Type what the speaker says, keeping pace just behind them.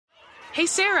Hey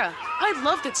Sarah, I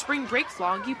love that spring break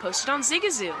vlog you posted on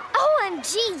Zigazoo.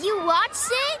 OMG, you watched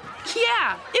it?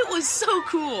 Yeah, it was so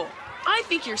cool. I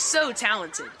think you're so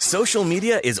talented. Social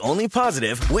media is only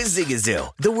positive with Zigazoo,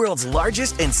 the world's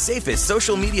largest and safest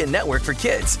social media network for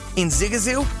kids. In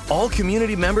Zigazoo, all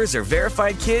community members are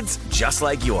verified kids just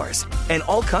like yours, and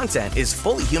all content is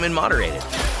fully human moderated.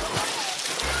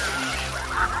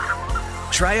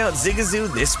 Try out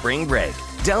Zigazoo this spring break.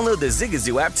 Download the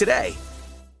Zigazoo app today.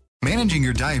 Managing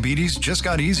your diabetes just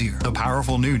got easier. The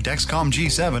powerful new Dexcom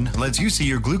G7 lets you see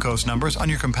your glucose numbers on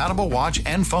your compatible watch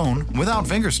and phone without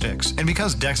finger sticks. And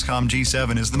because Dexcom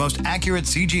G7 is the most accurate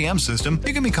CGM system,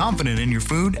 you can be confident in your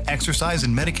food, exercise,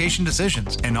 and medication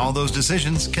decisions. And all those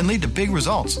decisions can lead to big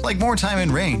results, like more time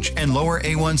in range and lower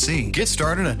A1C. Get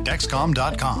started at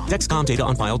Dexcom.com. Dexcom data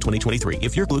on file 2023.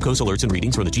 If your glucose alerts and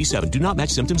readings from the G7 do not match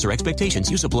symptoms or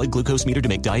expectations, use a blood glucose meter to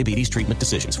make diabetes treatment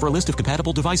decisions. For a list of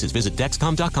compatible devices, visit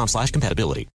Dexcom.com/compatibility.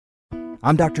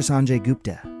 I'm Dr. Sanjay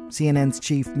Gupta, CNN's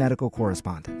chief medical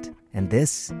correspondent, and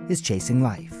this is Chasing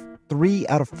Life. 3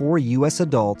 out of 4 U.S.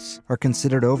 adults are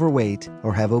considered overweight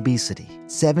or have obesity.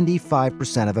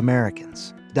 75% of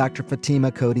Americans. Dr. Fatima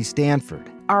Cody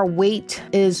Stanford. Our weight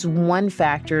is one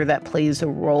factor that plays a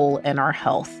role in our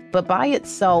health, but by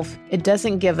itself, it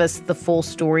doesn't give us the full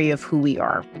story of who we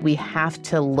are. We have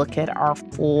to look at our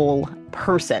full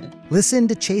person. Listen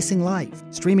to Chasing Life,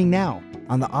 streaming now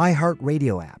on the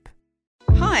iHeartRadio app.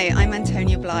 Hi, I'm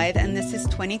Antonia Blythe, and this is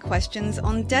 20 Questions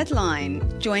on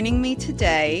Deadline. Joining me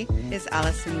today is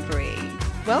Alison Brie.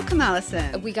 Welcome,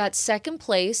 Alison. We got second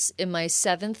place in my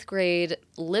 7th grade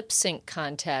lip sync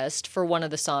contest for one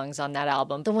of the songs on that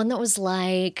album. The one that was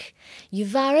like,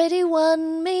 "You've already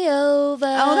won me over."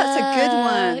 Oh, that's a good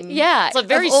one. Yeah. It's a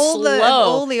very of all slow. Of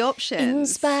all the options. In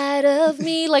spite of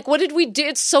me. Like, what did we do?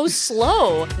 It's so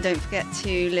slow. Don't forget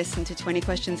to listen to 20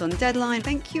 Questions on Deadline.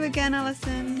 Thank you again,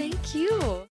 Alison. Thank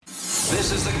you.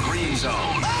 This is the Green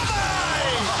Zone.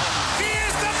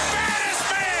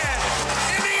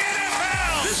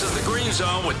 This is the Green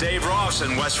Zone with Dave Ross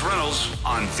and Wes Reynolds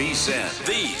on VSiN,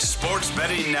 the Sports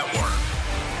Betting Network.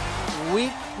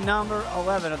 Week number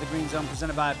 11 of the Green Zone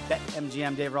presented by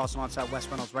BetMGM. Dave Ross alongside Wes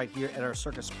Reynolds right here at our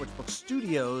Circus Sportsbook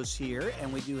studios here.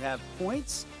 And we do have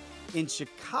points in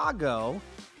Chicago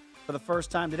for the first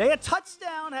time today. A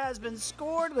touchdown has been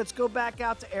scored. Let's go back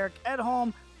out to Eric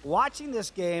Edholm watching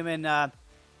this game. And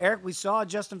Eric, we saw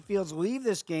Justin Fields leave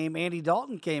this game. Andy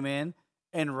Dalton came in,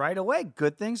 and right away,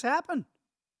 good things happen.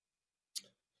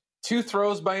 2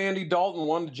 throws by Andy Dalton,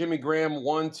 one to Jimmy Graham,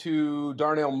 one to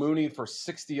Darnell Mooney for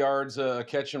 60 yards, a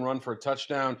catch and run for a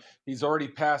touchdown. He's already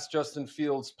passed Justin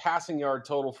Fields' passing yard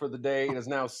total for the day. It is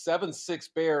now 7-6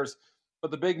 Bears. But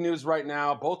the big news right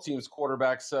now, both teams'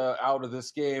 quarterbacks out of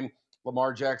this game.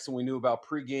 Lamar Jackson, we knew about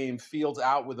pregame. Fields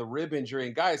out with a rib injury.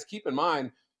 And guys, keep in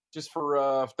mind, just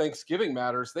for Thanksgiving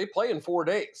matters, they play in 4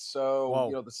 days.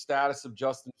 So, the status of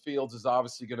Justin Fields is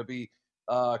obviously going to be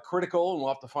critical, and we'll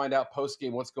have to find out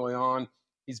post-game what's going on.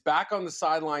 He's back on the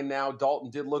sideline now. Dalton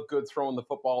did look good throwing the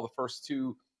football the first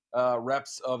 2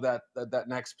 reps of that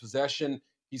next possession.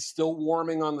 He's still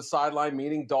warming on the sideline,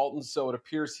 meaning Dalton, so it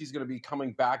appears he's going to be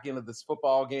coming back into this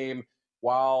football game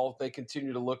while they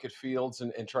continue to look at Fields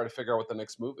and try to figure out what the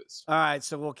next move is. All right,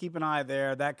 so we'll keep an eye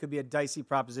there. That could be a dicey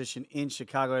proposition in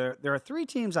Chicago. There are 3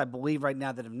 teams, I believe, right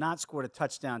now that have not scored a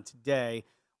touchdown today.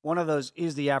 One of those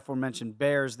is the aforementioned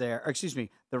Bears there.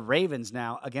 The Ravens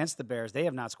now against the Bears. They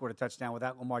have not scored a touchdown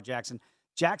without Lamar Jackson.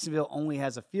 Jacksonville only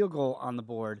has a field goal on the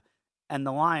board. And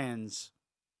the Lions,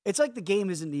 it's like the game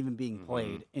isn't even being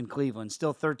played in Cleveland.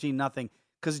 Still 13-0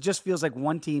 because it just feels like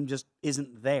one team just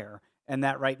isn't there. And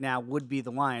that right now would be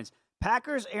the Lions.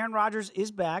 Packers, Aaron Rodgers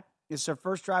is back. It's their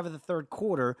first drive of the third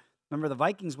quarter. Remember, the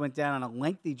Vikings went down on a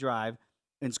lengthy drive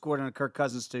and scored on a Kirk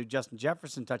Cousins to Justin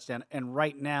Jefferson touchdown. And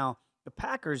right now, the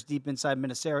Packers deep inside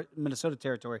Minnesota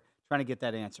territory trying to get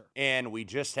that answer. And we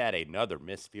just had another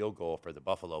missed field goal for the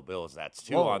Buffalo Bills. That's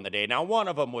 2 on the day. Now, one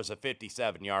of them was a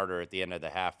 57-yarder at the end of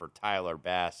the half for Tyler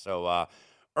Bass. So,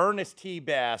 Ernest T.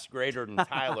 Bass greater than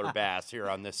Tyler Bass here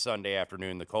on this Sunday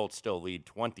afternoon. The Colts still lead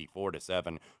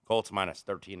 24-7. Colts minus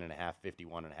 13.5,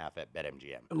 51.5 at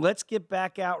BetMGM. Let's get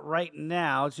back out right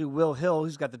now to Will Hill,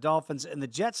 who's got the Dolphins and the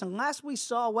Jets. And last we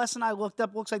saw, Wes and I looked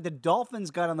up, looks like the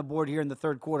Dolphins got on the board here in the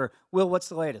third quarter. Will, what's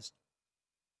the latest?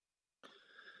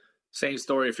 Same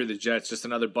story for the Jets, just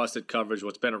another busted coverage.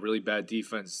 What's been a really bad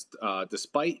defense,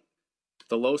 despite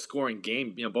the low-scoring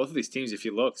game. Both of these teams, if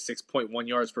you look, 6.1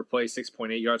 yards per play,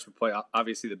 6.8 yards per play.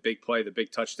 Obviously, the big play, the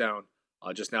big touchdown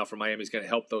just now for Miami is going to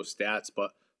help those stats.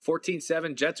 But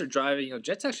 14-7, Jets are driving.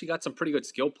 Jets actually got some pretty good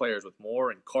skill players with Moore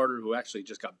and Carter, who actually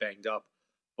just got banged up.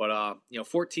 But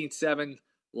 14-7,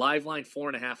 Live line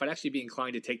 4.5. I'd actually be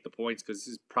inclined to take the points because this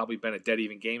has probably been a dead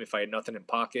even game if I had nothing in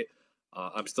pocket.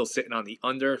 I'm still sitting on the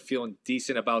under, feeling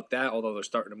decent about that, although they're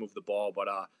starting to move the ball. But,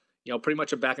 pretty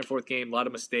much a back-and-forth game, a lot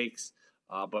of mistakes,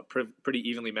 but pretty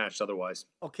evenly matched otherwise.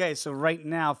 Okay, so right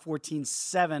now,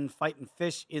 14-7, Fighting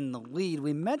Fish in the lead.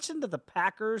 We mentioned that the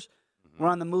Packers were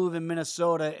on the move in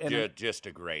Minnesota. And just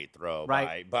a great throw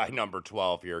right. by number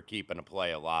 12 here, keeping a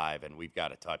play alive, and we've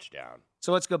got a touchdown.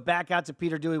 So let's go back out to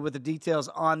Peter Dewey with the details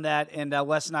on that. And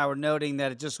Wes and I were noting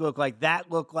that it just looked like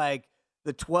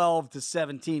the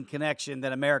 12-17 connection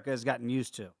that America has gotten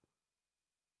used to.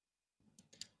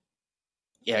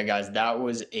 Yeah, guys, that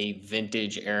was a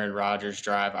vintage Aaron Rodgers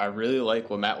drive. I really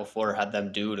like what Matt LaFleur had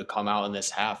them do to come out in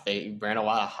this half. They ran a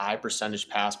lot of high percentage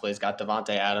pass plays, got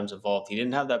Devontae Adams involved. He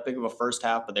didn't have that big of a first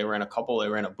half, but they ran a couple. They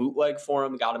ran a bootleg for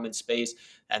him, got him in space,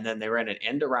 and then they ran an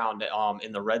end around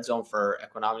in the red zone for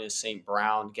Equanimeous St.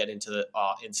 Brown, get into the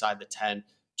inside the 10.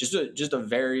 Just a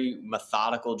very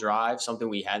methodical drive, something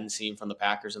we hadn't seen from the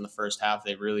Packers in the first half.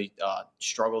 They really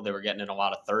struggled. They were getting in a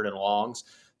lot of third and longs.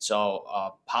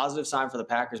 So positive sign for the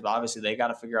Packers, but obviously they got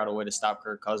to figure out a way to stop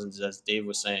Kirk Cousins. As Dave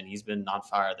was saying, he's been on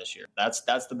fire this year. That's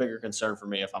the bigger concern for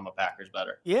me if I'm a Packers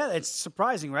bettor. Yeah, it's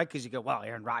surprising, right? Because you go, well,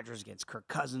 Aaron Rodgers against Kirk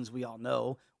Cousins, we all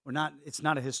know. It's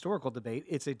not a historical debate.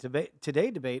 It's a today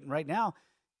debate. And right now,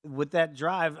 with that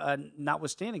drive,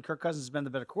 notwithstanding, Kirk Cousins has been the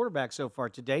better quarterback so far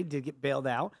today. Did get bailed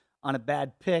out on a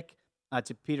bad pick,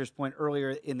 to Peter's point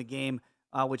earlier in the game,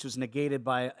 which was negated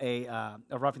by a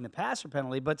roughing the passer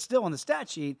penalty. But still on the stat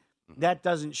sheet, that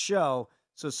doesn't show.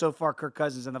 So far, Kirk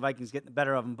Cousins and the Vikings getting the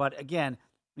better of him. But again,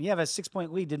 when you have a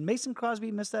 6-point lead, did Mason Crosby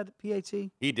miss that PAT?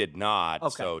 He did not.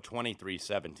 Okay. So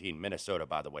 23-17. Minnesota,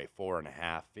 by the way,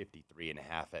 4.5, 53.5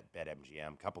 at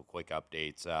BetMGM. Couple quick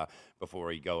updates before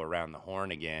we go around the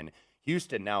horn again.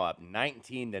 Houston now up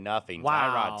 19-0.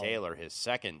 Wow. Tyrod Taylor, his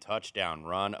second touchdown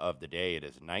run of the day. It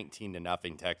is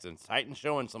 19-0 Texans. Titans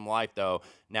showing some life, though,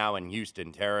 now in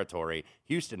Houston territory.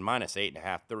 Houston minus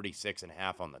 8.5,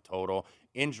 36.5 on the total.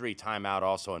 Injury timeout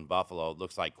also in Buffalo. It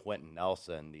looks like Quentin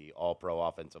Nelson, the all-pro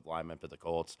offensive lineman for the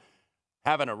Colts,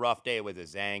 having a rough day with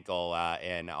his ankle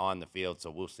and on the field,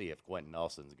 so we'll see if Quentin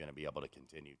Nelson's going to be able to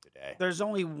continue today. There's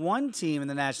only one team in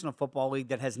the National Football League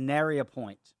that has nary a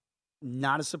point.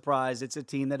 Not a surprise. It's a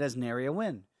team that has nary a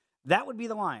win. That would be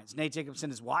the Lions. Nate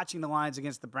Jacobson is watching the Lions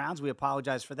against the Browns. We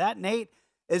apologize for that. Nate,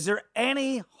 is there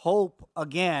any hope,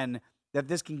 again, that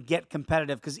this can get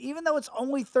competitive? Because even though it's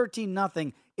only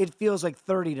 13-0, it feels like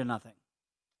 30-0.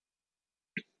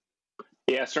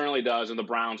 Yeah, it certainly does. And the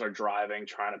Browns are driving,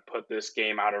 trying to put this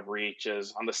game out of reach.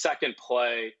 As on the second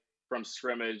play from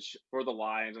scrimmage for the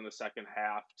Lions in the second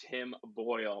half, Tim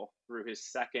Boyle threw his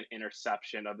second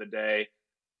interception of the day.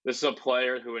 This is a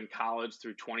player who in college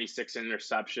threw 26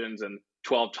 interceptions and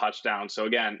 12 touchdowns. So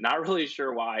again, not really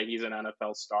sure why he's an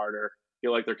NFL starter.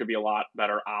 Feel like there could be a lot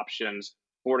better options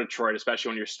for Detroit, especially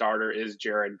when your starter is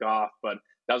Jared Goff, but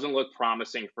doesn't look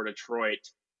promising for Detroit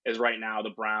as right now the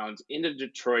Browns into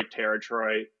Detroit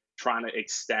territory trying to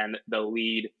extend the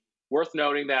lead. Worth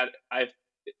noting that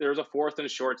there's a fourth and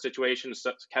short situation.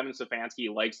 So Kevin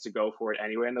Stefanski likes to go for it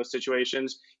anyway in those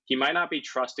situations. He might not be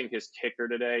trusting his kicker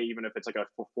today, even if it's like a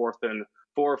 4th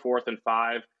and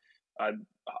 5.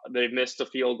 They've missed a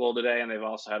field goal today, and they've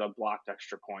also had a blocked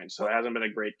extra point. So it hasn't been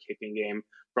a great kicking game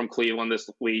from Cleveland. This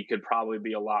league could probably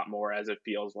be a lot more, as it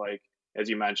feels like, as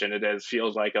you mentioned,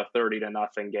 feels like a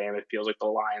 30-0 game. It feels like the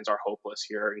Lions are hopeless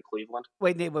here in Cleveland.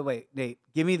 Wait, Nate,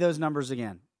 give me those numbers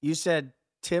again. You said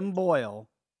Tim Boyle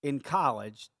in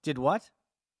college did what?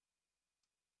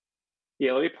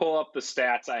 Yeah, let me pull up the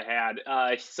stats I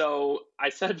had. So I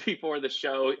said before the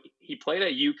show, he played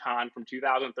at UConn from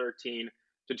 2013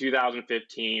 to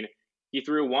 2015. He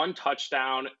threw 1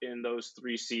 touchdown in those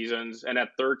 3 seasons and had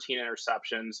 13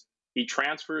 interceptions. He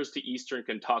transfers to Eastern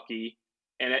Kentucky.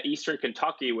 And at Eastern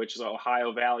Kentucky, which is an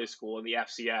Ohio Valley school in the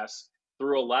FCS,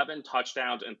 threw 11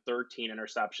 touchdowns and 13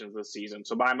 interceptions this season.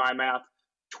 So by my math,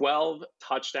 12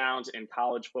 touchdowns in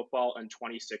college football and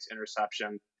 26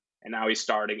 interceptions. And now he's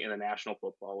starting in the National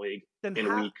Football League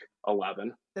week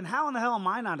 11. Then how in the hell am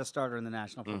I not a starter in the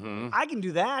National Football League? I can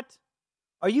do that.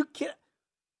 Are you kidding?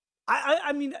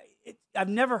 I mean, I've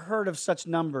never heard of such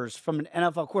numbers from an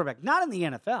NFL quarterback. Not in the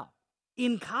NFL.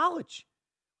 In college.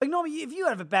 Like, normally, if you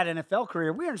have a bad NFL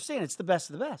career, we understand it's the best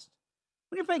of the best.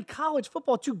 When you're playing college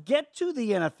football to get to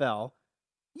the NFL,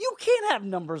 you can't have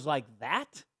numbers like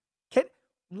that.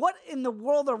 What in the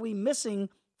world are we missing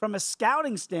from a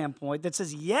scouting standpoint that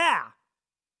says, yeah,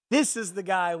 this is the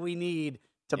guy we need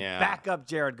to back up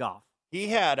Jared Goff? He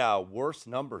had worse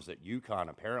numbers at UConn,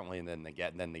 apparently,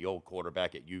 than the old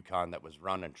quarterback at UConn that was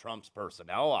running Trump's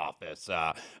personnel office,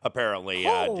 apparently,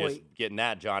 just getting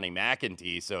that Johnny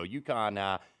McEntee. So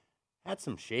UConn had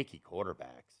some shaky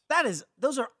quarterbacks.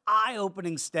 Those are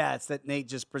eye-opening stats that Nate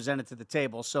just presented to the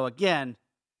table. So, again,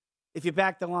 if you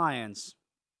back the Lions,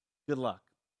 good luck.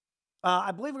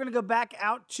 I believe we're going to go back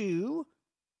out to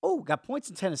got points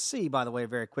in Tennessee, by the way,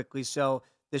 very quickly. So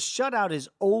the shutout is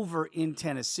over in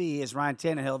Tennessee as Ryan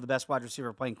Tannehill, the best wide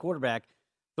receiver playing quarterback,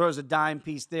 throws a dime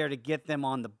piece there to get them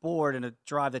on the board in a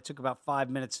drive that took about 5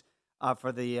 minutes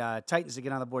for the Titans to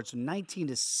get on the board. So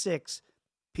 19-6,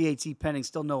 PAT pending.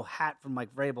 Still no hat from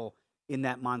Mike Vrabel in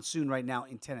that monsoon right now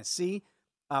in Tennessee.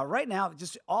 Right now,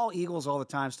 just all Eagles all the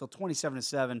time, still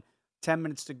 27-7, 10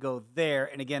 minutes to go there.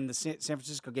 And again, the San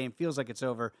Francisco game feels like it's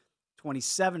over,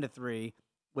 27-3.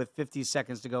 With 50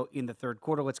 seconds to go in the third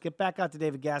quarter. Let's get back out to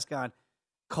David Gascon.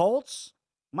 Colts,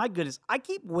 my goodness, I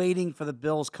keep waiting for the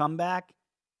Bills' comeback.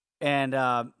 And,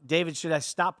 David, should I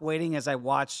stop waiting as I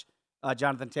watch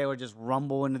Jonathan Taylor just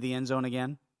rumble into the end zone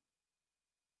again?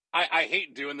 I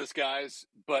hate doing this, guys,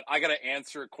 but I got to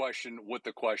answer a question with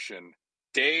the question.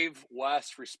 Dave,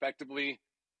 Wes, respectively,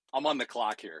 I'm on the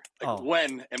clock here.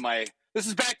 When am I – this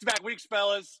is back-to-back weeks,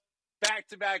 fellas.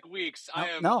 Back-to-back weeks.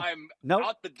 I'm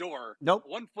out the door. Nope.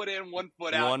 1 foot in, 1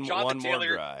 foot out. Jonathan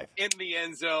Taylor in the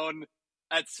end zone.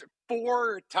 That's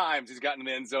 4 times he's gotten in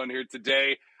the end zone here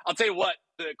today. I'll tell you what,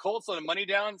 the Colts on the money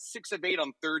down, 6 of 8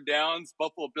 on third downs.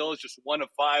 Buffalo Bills just 1 of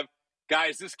 5.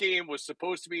 Guys, this game was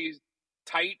supposed to be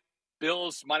tight.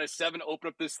 Bills -7 open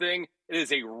up this thing. It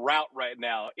is a rout right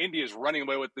now. Indy is running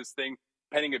away with this thing.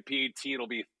 Pending a PAT, it'll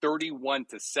be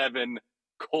 31-7.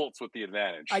 Colts with the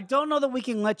advantage. I don't know that we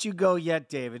can let you go yet,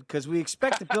 David, because we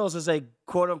expect the Bills as a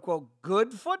quote-unquote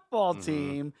good football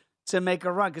team to make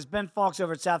a run, because Ben Fawkes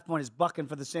over at South Point is bucking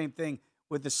for the same thing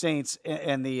with the Saints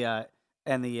and the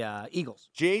Eagles.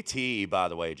 JT, by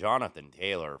the way, Jonathan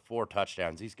Taylor, 4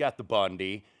 touchdowns. He's got the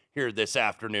Bundy here this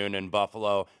afternoon in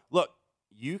Buffalo. Look,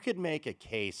 you could make a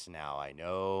case now. I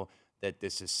know that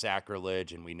this is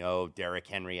sacrilege, and we know Derrick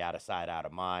Henry out of sight, out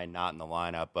of mind, not in the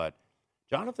lineup, but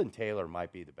Jonathan Taylor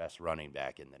might be the best running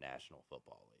back in the National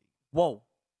Football League. Whoa,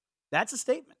 that's a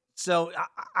statement. So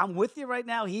I'm with you right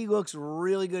now. He looks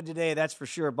really good today, that's for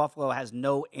sure. Buffalo has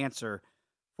no answer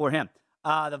for him.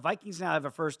 The Vikings now have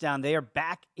a first down. They are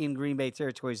back in Green Bay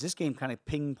territories. This game kind of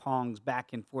ping-pongs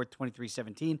back and forth,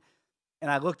 23-17. And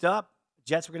I looked up,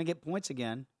 Jets were going to get points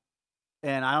again.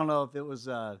 And I don't know if it was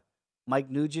Mike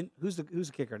Nugent. Who's the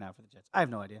kicker now for the Jets? I have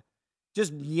no idea.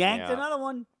 Just yanked another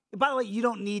one. By the way, you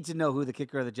don't need to know who the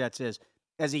kicker of the Jets is,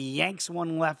 as he yanks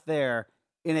one left there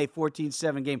in a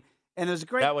 14-7 game. And there's a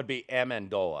great... That would be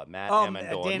Amendola, Matt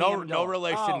Amendola. Amendola. No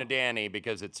relation to Danny,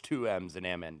 because it's 2 M's in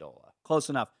Amendola. Close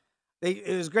enough.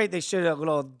 It was great. They showed a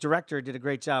little director did a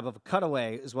great job of a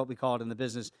cutaway, is what we call it in the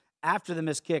business, after the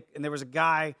missed kick. And there was a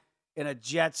guy in a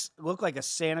Jets, looked like a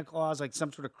Santa Claus, like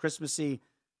some sort of Christmassy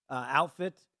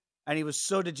outfit. And he was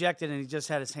so dejected, and he just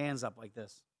had his hands up like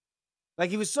this. Like,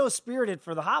 he was so spirited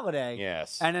for the holiday.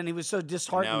 Yes. And then he was so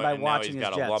disheartened by watching his Jets. Now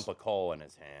he's got a lump of coal in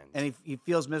his hands. And he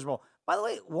feels miserable. By the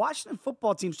way, Washington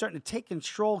football team starting to take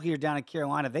control here down in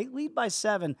Carolina. They lead by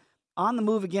 7, on the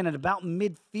move again at about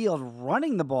midfield,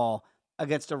 running the ball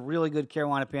against a really good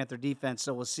Carolina Panther defense.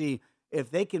 So we'll see if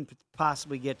they can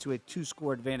possibly get to a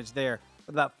 2-score advantage there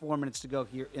with about 4 minutes to go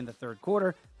here in the third quarter.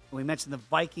 And we mentioned the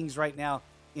Vikings right now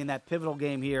in that pivotal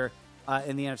game here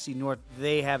in the NFC North.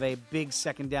 They have a big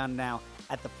second down now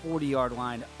at the 40-yard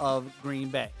line of Green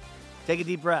Bay. Take a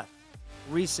deep breath.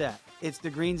 Reset. It's the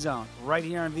Green Zone right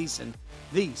here on VSiN,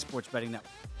 the Sports Betting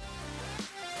Network.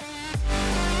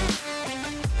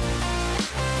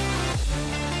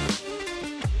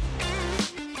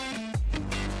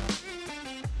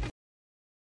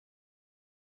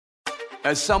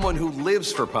 As someone who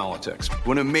lives for politics,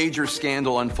 when a major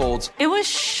scandal unfolds, it was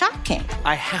shocking.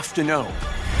 I have to know,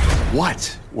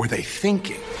 what were they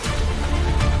thinking?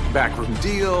 Backroom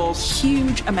deals,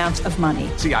 huge amounts of money,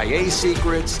 CIA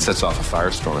secrets, sets off a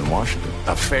firestorm in Washington,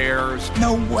 affairs.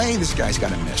 No way this guy's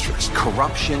got a mistress.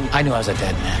 Corruption. I knew I was a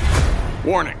dead man.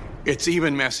 Warning, it's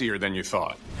even messier than you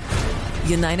thought.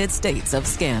 United States of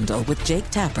Scandal with Jake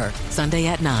Tapper, Sunday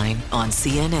at 9 on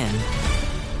CNN.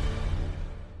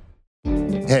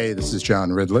 Hey, this is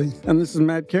John Ridley. And this is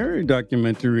Matt Carey,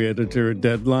 documentary editor at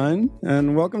Deadline.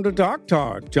 And welcome to Talk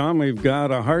Talk. John, we've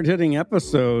got a hard-hitting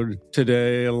episode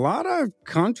today. A lot of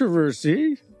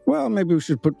controversy. well, maybe we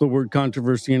should put the word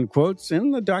controversy in quotes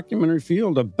in the documentary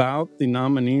field about the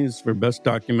nominees for Best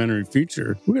Documentary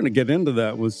Feature. We're going to get into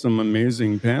that with some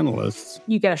amazing panelists.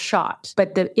 You get a shot,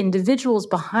 but the individuals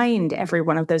behind every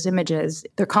one of those images,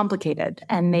 they're complicated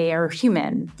and they are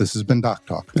human. This has been Doc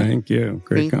Talk. Thank you.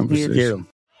 Great conversation.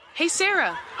 Hey,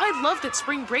 Sarah, I love that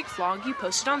spring break vlog you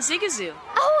posted on Zigazoo.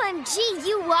 OMG,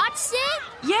 you watched it?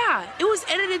 Yeah, it was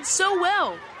edited so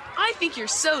well. I think you're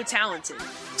so talented.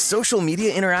 Social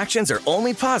media interactions are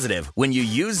only positive when you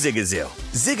use Zigazoo.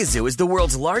 Zigazoo is the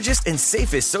world's largest and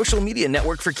safest social media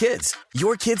network for kids.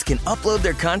 Your kids can upload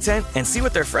their content and see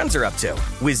what their friends are up to.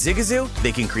 With Zigazoo,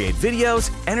 they can create videos,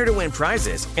 enter to win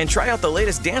prizes, and try out the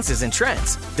latest dances and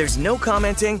trends. There's no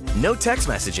commenting, no text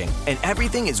messaging, and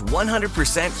everything is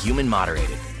 100% human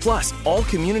moderated. Plus, all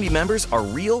community members are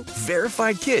real,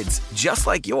 verified kids just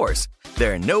like yours.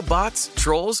 There are no bots,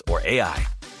 trolls, or AI.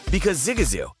 Because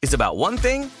Zigazoo is about one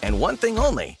thing and one thing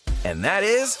only, and that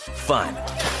is fun.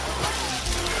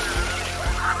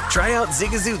 Try out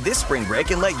Zigazoo this spring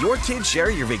break and let your kids share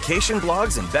your vacation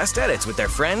blogs and best edits with their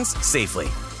friends safely.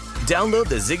 Download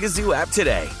the Zigazoo app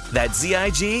today. That's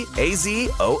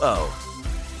Zigazoo.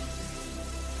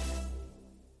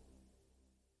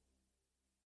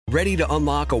 Ready to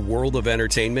unlock a world of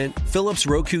entertainment? Philips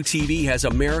Roku TV has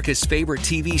America's favorite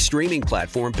TV streaming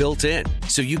platform built in,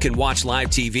 so you can watch live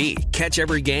TV, catch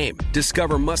every game,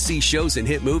 discover must-see shows and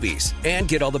hit movies, and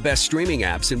get all the best streaming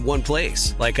apps in one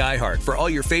place, like iHeart for all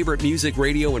your favorite music,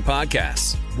 radio, and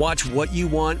podcasts. Watch what you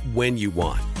want, when you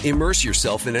want. Immerse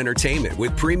yourself in entertainment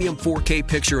with premium 4K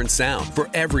picture and sound for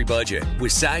every budget,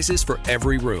 with sizes for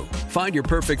every room. Find your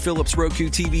perfect Philips Roku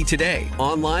TV today,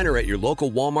 online or at your local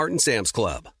Walmart and Sam's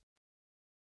Club.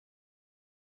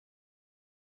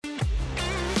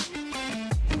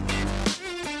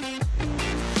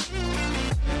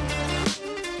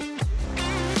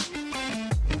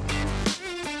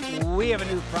 We have a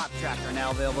new prop tracker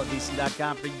now available at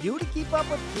VSiN.com for you to keep up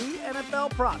with the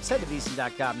NFL props. Head to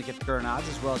VSiN.com to get the current odds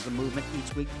as well as the movement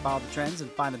each week to follow the trends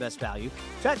and find the best value.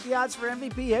 Check the odds for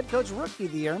MVP, head coach, rookie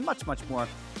of the year, and much, much more.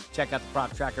 Check out the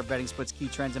prop tracker, betting splits, key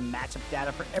trends, and matchup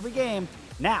data for every game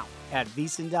now at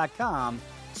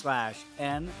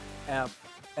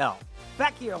VSiN.com/NFL.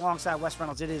 Back here alongside Wes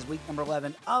Reynolds, it is week number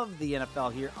 11 of the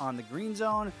NFL here on the Green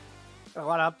Zone. Got a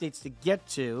lot of updates to get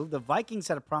to. The Vikings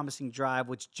had a promising drive,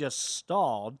 which just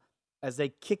stalled as they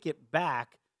kick it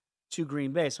back to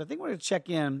Green Bay. So I think we're going to check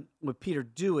in with Peter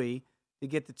Dewey to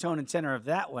get the tone and tenor of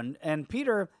that one. And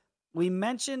Peter, we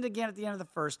mentioned again at the end of the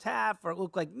first half, or it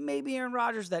looked like maybe Aaron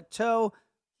Rodgers, that toe,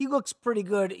 he looks pretty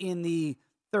good in the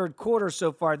third quarter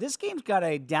so far. This game's got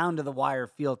a down-to-the-wire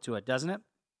feel to it, doesn't it?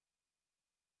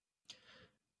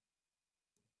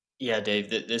 Yeah, Dave,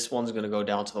 this one's going to go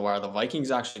down to the wire. The Vikings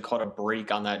actually caught a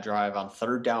break on that drive. On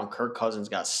third down, Kirk Cousins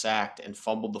got sacked and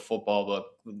fumbled the football, but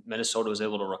Minnesota was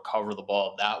able to recover the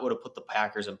ball. That would have put the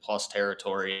Packers in plus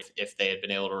territory if they had been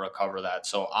able to recover that.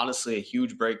 So honestly, a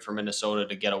huge break for Minnesota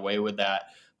to get away with that,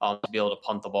 to be able to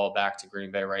punt the ball back to Green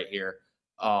Bay right here.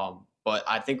 But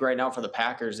I think right now for the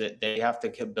Packers, they have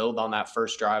to build on that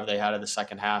first drive they had in the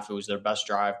second half. It was their best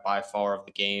drive by far of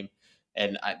the game.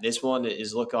 And this one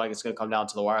is looking like it's going to come down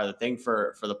to the wire. The thing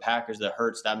for the Packers that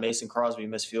hurts, that Mason Crosby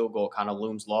missed field goal kind of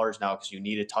looms large now because you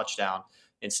need a touchdown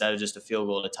instead of just a field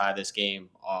goal to tie this game.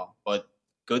 But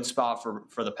good spot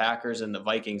for the Packers, and the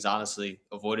Vikings honestly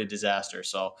avoided disaster.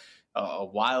 So a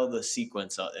wild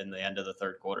sequence in the end of the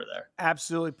third quarter there.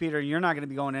 Absolutely, Peter. You're not going to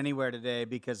be going anywhere today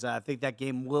because I think that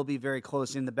game will be very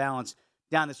close in the balance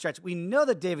down the stretch. We know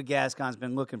that David Gascon's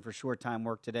been looking for short-time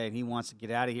work today, and he wants to get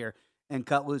out of here and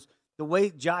cut loose. The way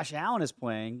Josh Allen is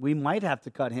playing, we might have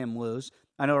to cut him loose.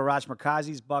 I know Raj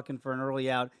Murkazi's bucking for an early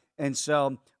out. And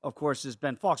so, of course, is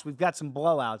Ben Falks. We've got some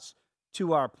blowouts,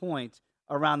 to our point,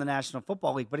 around the National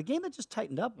Football League. But a game that just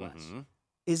tightened up, Wes,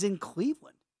 is in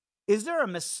Cleveland. Is there a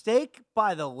mistake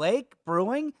by the Lake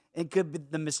brewing? And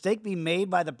could the mistake be made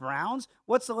by the Browns?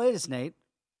 What's the latest, Nate?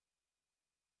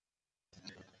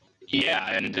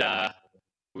 Yeah, and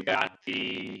we got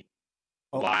the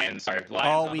Lions. Sorry,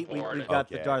 we've got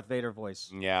the Darth Vader voice.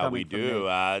 Yeah, we do.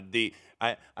 I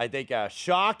think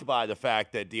shocked by the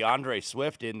fact that DeAndre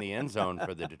Swift in the end zone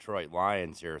for the Detroit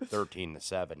Lions here,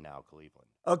 13-7 now, Cleveland.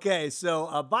 Okay,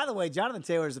 so by the way, Jonathan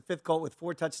Taylor is the fifth Colt with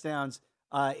 4 touchdowns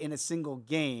in a single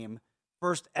game.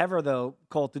 First ever, though,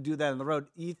 Colt, to do that on the road.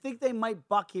 You think they might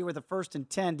buck here with a 1st and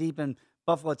 10 deep in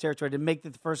Buffalo territory to make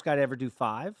it the first guy to ever do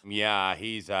 5? Yeah,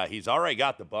 he's already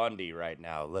got the Bundy right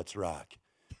now. Let's rock.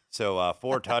 So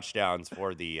 4 touchdowns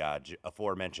for the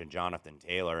aforementioned Jonathan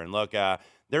Taylor. And look,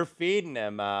 they're feeding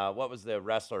him. What was the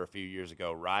wrestler a few years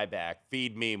ago? Ryback,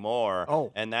 feed me more.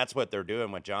 Oh. And that's what they're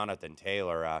doing with Jonathan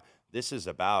Taylor. This is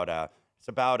about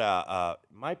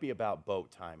might be about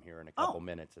boat time here in a couple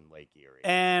minutes in Lake Erie.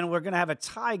 And we're going to have a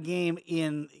tie game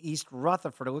in East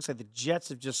Rutherford. It looks like the Jets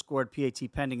have just scored PAT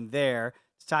pending there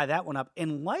to tie that one up.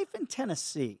 In Life in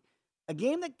Tennessee, a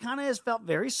game that kind of has felt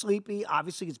very sleepy.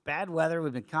 Obviously, it's bad weather.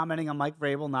 We've been commenting on Mike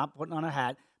Vrabel not putting on a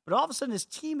hat. But all of a sudden, his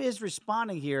team is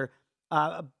responding here.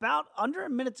 About under a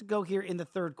minute to go here in the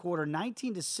third quarter,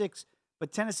 19-6,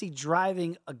 but Tennessee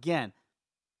driving again.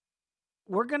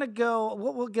 We're going to go,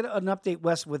 we'll get an update,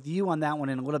 Wes, with you on that one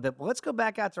in a little bit. But let's go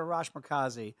back out to Arash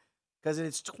Markazi because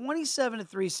it's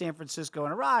 27-3 San Francisco.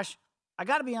 And Arash, I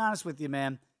got to be honest with you,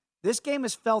 man. This game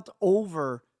has felt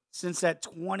over since that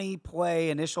 20-play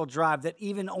initial drive that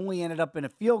even only ended up in a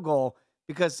field goal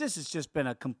because this has just been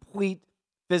a complete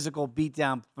physical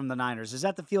beatdown from the Niners. Is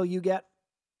that the feel you get?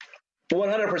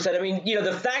 100%. I mean,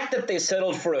 the fact that they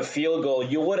settled for a field goal,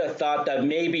 you would have thought that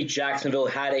maybe Jacksonville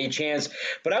had a chance.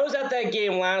 But I was at that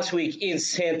game last week in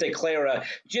Santa Clara.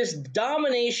 Just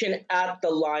domination at the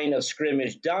line of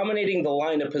scrimmage, dominating the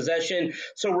line of possession.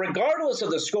 So regardless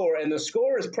of the score, and the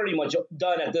score is pretty much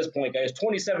done at this point, guys,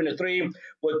 27-3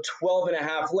 with 12 and a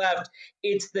half left.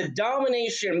 It's the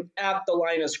domination at the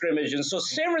line of scrimmage. And so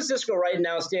San Francisco right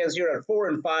now stands here at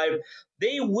 4-5.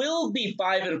 They will be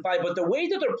 5-5, but the way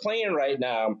that they're playing right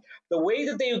now, the way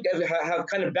that they have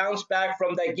kind of bounced back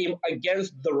from that game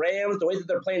against the Rams, the way that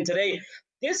they're playing today,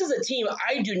 this is a team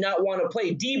I do not want to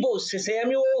play. Deebo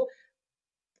Samuel,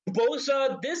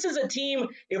 Bosa, this is a team,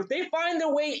 if they find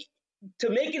their way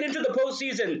to make it into the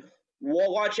postseason,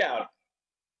 well, watch out.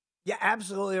 Yeah,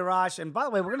 absolutely, Arash. And by the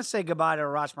way, we're going to say goodbye to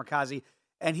Arash Markazi.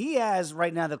 And he has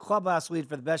right now the clubhouse lead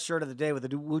for the best shirt of the day with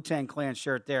the Wu-Tang Clan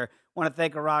shirt there. Want to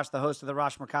thank Arash, the host of the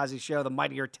Arash Markazi Show, the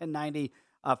Mightier 1090.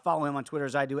 Follow him on Twitter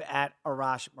as I do at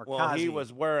Arash Markazi. Well, he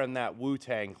was wearing that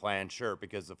Wu-Tang Clan shirt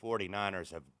because the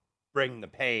 49ers have bring the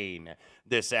pain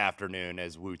this afternoon,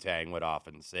 as Wu-Tang would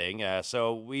often sing.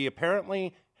 So we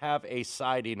apparently have a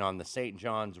sighting on the St.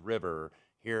 Johns River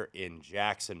here in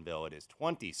Jacksonville. It is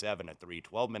 27-3,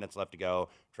 12 minutes left to go.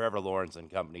 Trevor Lawrence and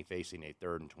company facing a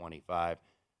 3rd and 25.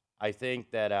 I think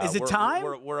that is it time?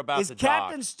 We're about to dock. Is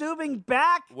Captain Stubing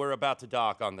back? We're about to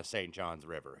dock on the St. Johns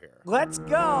River here. Let's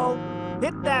go.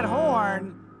 Hit that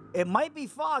horn. It might be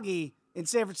foggy in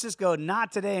San Francisco,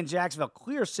 not today in Jacksonville.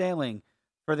 Clear sailing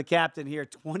for the captain here,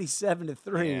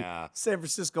 27-3. Yeah. San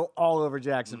Francisco all over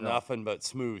Jacksonville. Nothing but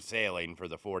smooth sailing for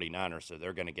the 49ers, so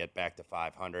they're going to get back to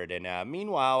 500. And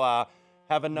meanwhile,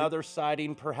 have another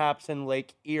sighting perhaps in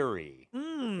Lake Erie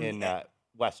in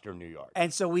Western New York.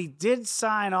 And so we did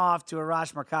sign off to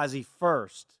Arash Markazi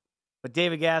first, but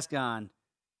David Gascon,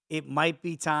 it might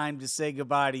be time to say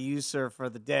goodbye to you, sir, for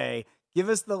the day. Give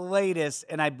us the latest,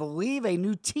 and I believe a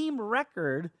new team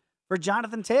record for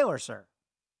Jonathan Taylor, sir.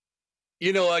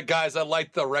 You know what, guys? I'd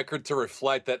like the record to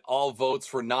reflect that all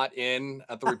votes were not in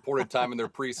at the reported time in their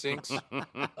precincts.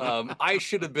 I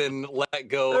should have been let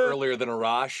go earlier than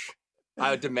Arash.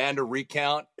 I would demand a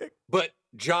recount. But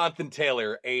Jonathan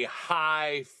Taylor, a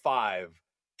high five.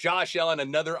 Josh Allen,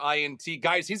 another INT.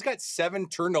 Guys, he's got 7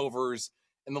 turnovers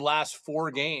in the last 4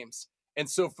 games. And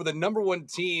so for the number one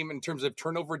team in terms of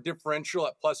turnover differential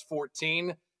at plus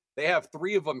 14, they have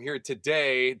 3 of them here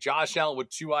today. Josh Allen with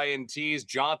 2 INTs.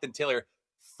 Jonathan Taylor,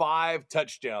 5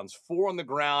 touchdowns, 4 on the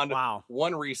ground,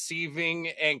 1 receiving.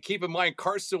 And keep in mind,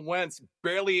 Carson Wentz,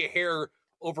 barely a hair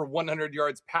over 100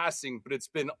 yards passing, but it's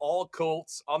been all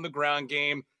Colts on the ground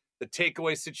game. The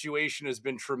takeaway situation has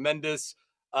been tremendous.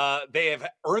 They have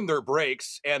earned their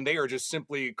breaks, and they are just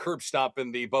simply curb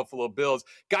stomping the Buffalo Bills.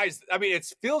 Guys, I mean,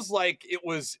 it feels like it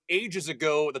was ages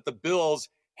ago that the Bills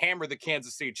hammered the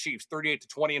Kansas City Chiefs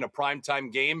 38-20 in a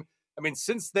primetime game. I mean,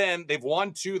 since then, they've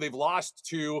won 2, they've lost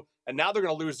 2, and now they're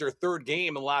going to lose their 3rd game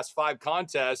in the last 5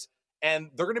 contests,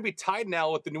 and they're going to be tied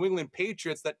now with the New England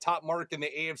Patriots, that top mark in the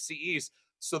AFC East.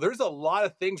 So there's a lot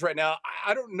of things right now.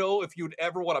 I don't know if you'd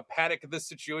ever want to panic in this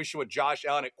situation with Josh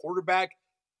Allen at quarterback,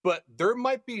 but there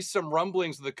might be some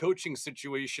rumblings of the coaching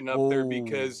situation up there,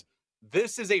 because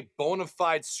this is a bona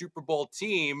fide Super Bowl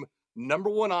team,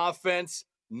 number 1 offense,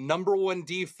 number 1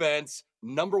 defense,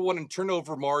 number 1 in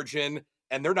turnover margin,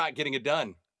 and they're not getting it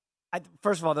done.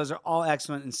 First of all, those are all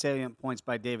excellent and salient points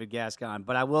by David Gascon.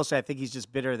 But I will say I think he's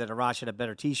just bitter that Arash had a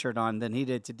better T-shirt on than he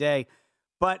did today.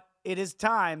 But it is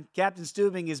time. Captain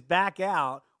Stubing is back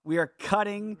out. We are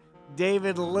cutting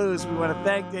David loose. We want to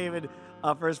thank David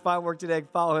for his fine work today.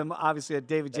 Follow him, obviously, at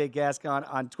David J. Gascon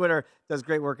on Twitter. Does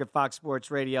great work at Fox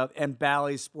Sports Radio and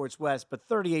Bally Sports West. But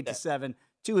 38-7,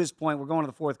 to his point, we're going to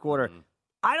the fourth quarter.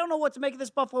 I don't know what to make of this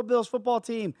Buffalo Bills football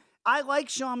team. I like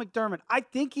Sean McDermott. I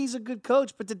think he's a good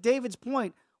coach. But to David's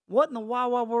point, what in the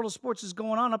wild, wild world of sports is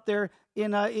going on up there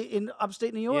in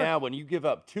upstate New York? Yeah, when you give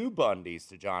up 2 Bundys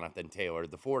to Jonathan Taylor,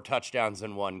 the 4 touchdowns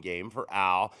in one game for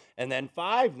Al, and then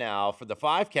 5 now for the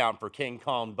 5 count for King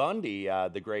Kong Bundy,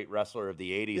 the great wrestler of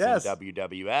the 80s in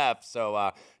WWF.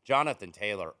 So Jonathan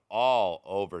Taylor all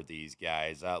over these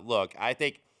guys. Look, I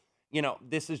think,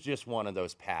 this is just one of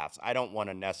those paths. I don't want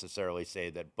to necessarily say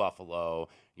that Buffalo,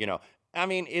 I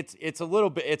mean, it's a little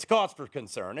bit. It's cause for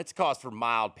concern. It's cause for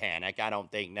mild panic. I don't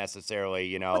think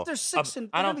necessarily, But they're 6 and.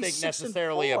 I don't think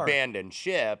necessarily abandon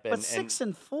ship. But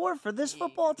 6-4 for this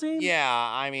football team. Yeah,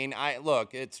 I mean,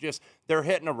 look. It's just they're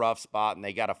hitting a rough spot and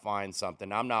they got to find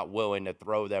something. I'm not willing to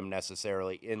throw them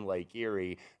necessarily in Lake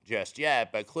Erie just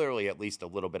yet, but clearly at least a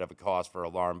little bit of a cause for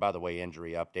alarm. By the way,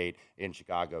 injury update in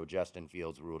Chicago: Justin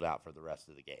Fields ruled out for the rest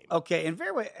of the game. Okay, and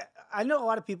I know a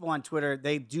lot of people on Twitter,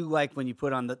 they do like when you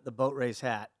put on the boat race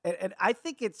hat. And I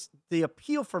think it's the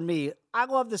appeal for me. I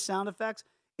love the sound effects.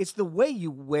 It's the way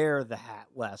you wear the hat,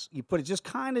 Wes. You put it just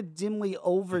kind of dimly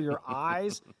over your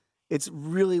eyes. It's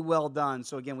really well done.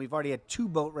 So, again, we've already had 2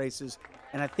 boat races,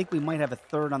 and I think we might have a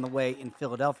third on the way in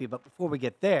Philadelphia. But before we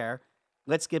get there,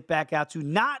 let's get back out to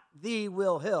not the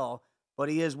Will Hill, but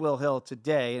he is Will Hill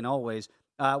today and always.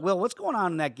 Will, what's going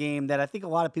on in that game that I think a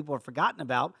lot of people have forgotten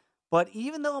about? But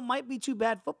even though it might be 2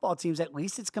 bad football teams, at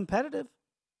least it's competitive.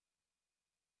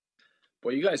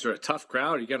 Boy, you guys are a tough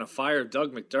crowd. You're going to fire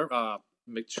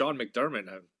Sean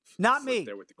McDermott. Not me.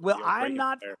 Well, I am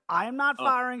not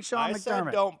firing Sean McDermott. I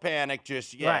said don't panic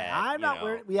just yet. Right. I'm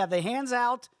not. We have the hands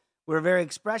out. We're very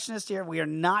expressionist here. We are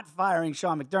not firing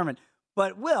Sean McDermott.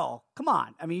 But, Will, come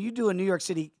on. I mean, you do a New York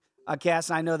City cast,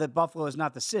 and I know that Buffalo is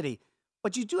not the city.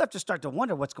 But you do have to start to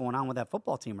wonder what's going on with that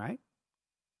football team, right?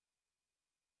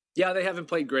 Yeah, they haven't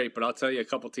played great, but I'll tell you a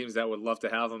couple teams that would love to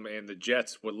have them, and the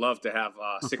Jets would love to have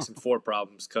 6-4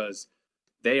 problems because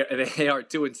they are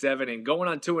 2-7 and going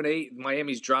on 2-8.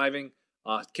 Miami's driving.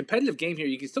 Competitive game here.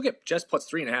 You can still get Jets plus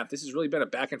 3.5. This has really been a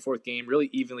back and forth game, really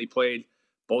evenly played.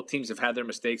 Both teams have had their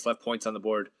mistakes, left points on the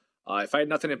board. If I had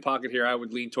nothing in pocket here, I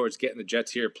would lean towards getting the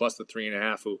Jets here plus the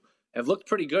 3.5, who have looked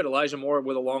pretty good. Elijah Moore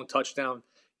with a long touchdown.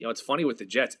 It's funny with the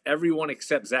Jets. Everyone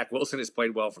except Zach Wilson has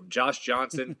played well, from Josh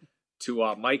Johnson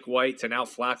to Mike White to now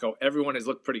Flacco. Everyone has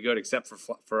looked pretty good except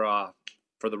for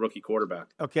the rookie quarterback.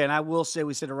 Okay, and I will say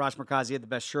we said Arash Markazi had the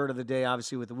best shirt of the day,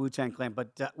 obviously, with the Wu-Tang Clan,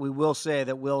 but we will say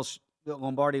that Will's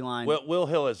Lombardi line. Will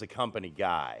Hill is a company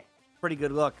guy. Pretty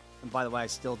good look. And by the way, I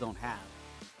still don't have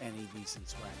any decent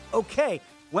swag. Okay,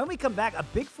 when we come back, a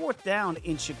big 4th down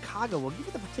in Chicago. We'll give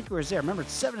you the particulars there. Remember,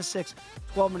 it's 7-6,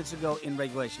 12 minutes ago in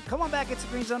regulation. Come on back. It's the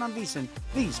Green Zone on VSiN,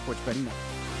 the Sports Betting Network.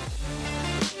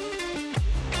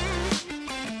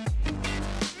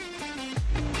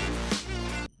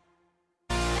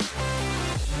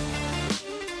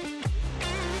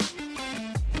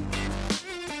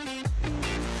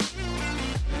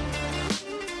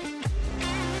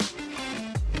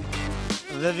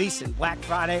 The VSiN Black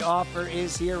Friday offer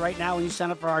is here right now. When you sign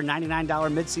up for our $99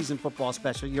 midseason football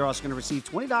special, you're also going to receive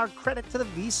 $20 credit to the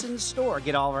VSiN store.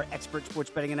 Get all of our expert sports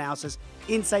betting analysis,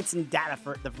 insights, and data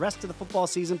for the rest of the football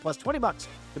season, plus $20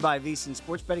 to buy VSiN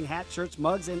sports betting hats, shirts,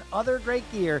 mugs, and other great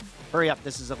gear. Hurry up.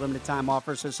 This is a limited time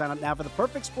offer, so sign up now for the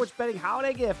perfect sports betting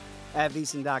holiday gift at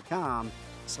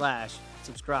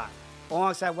VSiN.com/subscribe.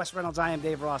 Alongside Wes Reynolds, I am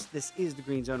Dave Ross. This is the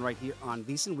Green Zone right here on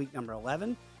VSiN, week number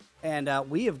 11. And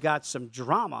we have got some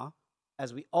drama,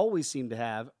 as we always seem to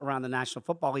have, around the National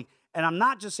Football League. And I'm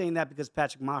not just saying that because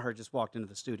Patrick Maher just walked into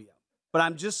the studio. But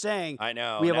I'm just saying I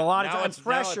know we have a lot of Now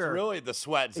pressure. it's really the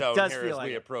sweat zone here as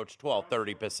we approach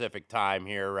 12:30 Pacific time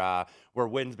here, where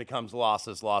wins becomes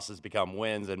losses, losses become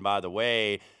wins. And by the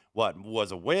way, what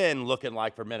was a win looking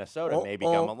like for Minnesota may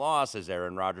become a loss as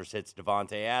Aaron Rodgers hits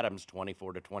Davante Adams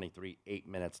 24-23, 8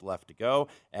 minutes left to go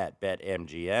at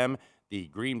BetMGM. The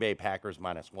Green Bay Packers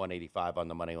minus 185 on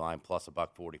the money line, plus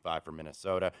 $1.45 for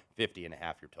Minnesota,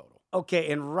 50.5 your total. Okay,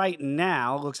 and right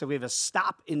now, it looks like we have a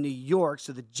stop in New York,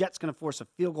 so the Jets going to force a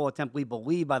field goal attempt, we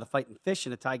believe, by the Fighting Fish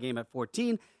in a tie game at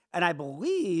 14. And I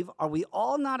believe, are we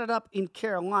all knotted up in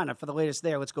Carolina for the latest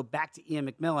there? Let's go back to Ian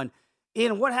McMillan.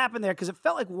 Ian, what happened there? Because it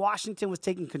felt like Washington was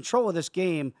taking control of this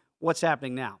game. What's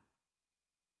happening now?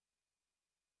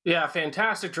 Yeah,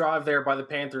 fantastic drive there by the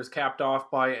Panthers, capped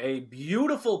off by a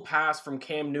beautiful pass from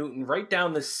Cam Newton right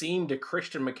down the seam to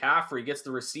Christian McCaffrey. Gets the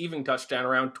receiving touchdown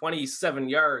around 27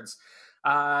 yards.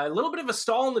 A little bit of a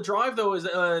stall in the drive, though, as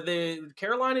the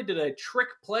Carolina did a trick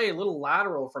play, a little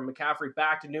lateral from McCaffrey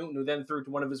back to Newton, who then threw it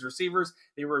to one of his receivers.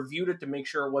 They reviewed it to make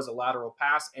sure it was a lateral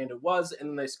pass, and it was, and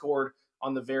then they scored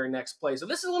on the very next play. So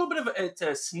this is a little bit of it's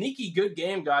a sneaky good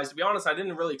game, guys. To be honest, I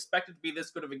didn't really expect it to be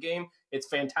this good of a game. It's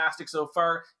fantastic so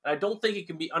far, and I don't think it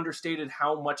can be understated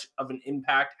how much of an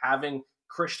impact having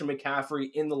Christian McCaffrey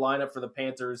in the lineup for the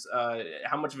Panthers,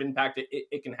 how much of impact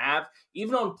it can have.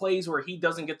 Even on plays where he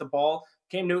doesn't get the ball,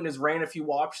 Cam Newton has ran a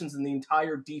few options, and the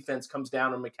entire defense comes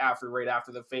down on McCaffrey right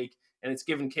after the fake, and it's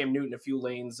given Cam Newton a few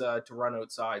lanes to run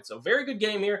outside. So very good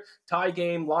game here. Tie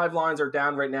game. Live lines are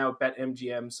down right now at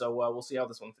BetMGM, so we'll see how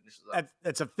this one finishes up.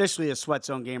 That's officially a sweat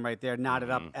zone game right there, knotted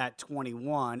up at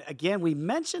 21. Again, we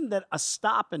mentioned that a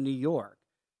stop in New York,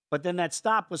 but then that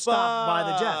stop was stopped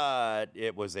by the Jets.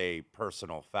 It was a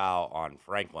personal foul on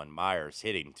Franklin Myers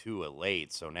hitting too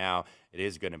late. So now it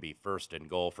is going to be 1st and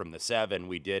goal from the 7.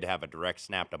 We did have a direct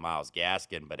snap to Myles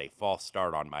Gaskin, but a false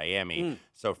start on Miami.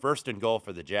 So 1st and goal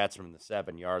for the Jets from the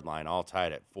 7-yard line, all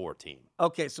tied at 14.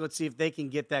 Okay, so let's see if they can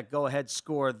get that go-ahead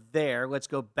score there. Let's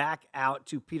go back out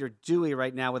to Peter Dewey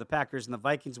right now with the Packers and the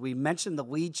Vikings. We mentioned the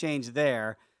lead change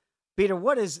there. Peter,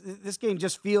 what is this game?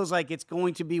 Just feels like it's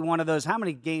going to be one of those. How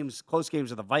many games, close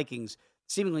games, of the Vikings?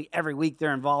 Seemingly every week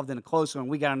they're involved in a close one.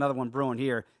 We got another one brewing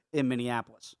here in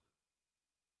Minneapolis.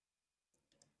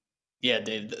 Yeah,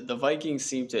 Dave, the Vikings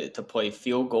seem to play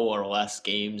field goal or less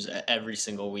games every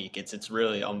single week. It's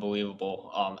really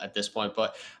unbelievable at this point.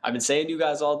 But I've been saying to you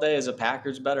guys all day, as a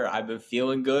Packers bettor, I've been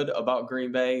feeling good about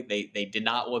Green Bay. They did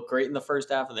not look great in the first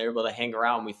half, and they were able to hang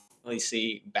around. We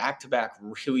see back-to-back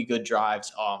really good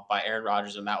drives by Aaron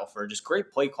Rodgers and Matt LaFleur. Just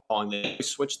great play calling. They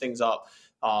switched things up,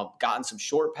 gotten some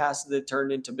short passes that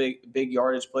turned into big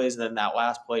yardage plays, and then that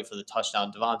last play for the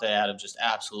touchdown, Davante Adams just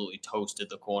absolutely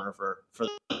toasted the corner for the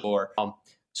score.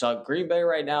 So Green Bay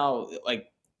right now,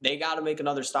 like, they got to make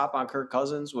another stop on Kirk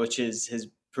Cousins, which has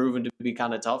proven to be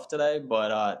kind of tough today,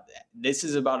 but this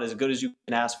is about as good as you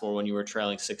can ask for when you were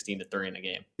trailing 16-3 in a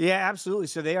game. Yeah, absolutely.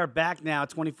 So they are back now,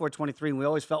 24-23, and we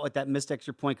always felt like that missed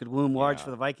extra point could loom large for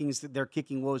the Vikings. Their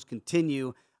kicking woes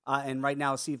continue, and right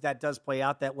now, see if that does play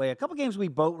out that way. A couple games we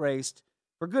boat raced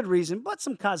for good reason, but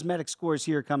some cosmetic scores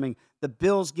here coming. The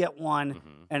Bills get one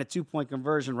and a 2-point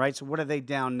conversion, right? So what are they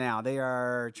down now? They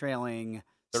are trailing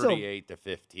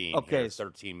 38-15. Okay. Here,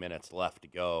 13 minutes left to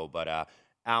go, but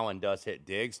Allen does hit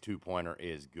Diggs. 2-pointer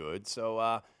is good.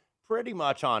 So pretty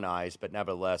much on ice, but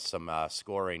nevertheless some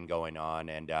scoring going on.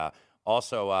 And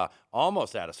also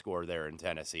almost at a score there in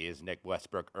Tennessee as Nick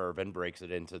Westbrook-Irvin breaks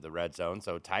it into the red zone.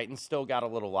 So Titans still got a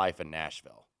little life in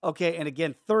Nashville. Okay, and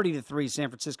again, 30-3 San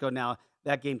Francisco now.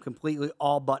 That game completely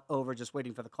all but over, just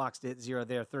waiting for the clocks to hit 0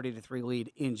 there. 30-3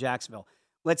 lead in Jacksonville.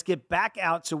 Let's get back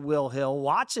out to Will Hill.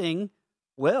 Watching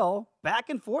Will back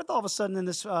and forth all of a sudden in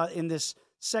this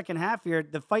second half here.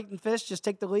 The Fighting Fish just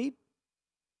take the lead?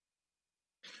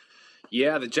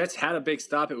 Yeah, the Jets had a big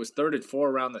stop. It was 3rd and 4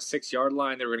 around the 6-yard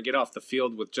line. They were going to get off the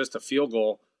field with just a field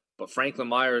goal, but Franklin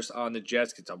Myers on the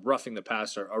Jets gets a roughing the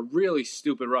passer, a really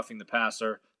stupid roughing the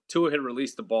passer. Tua had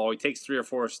released the ball. He takes 3 or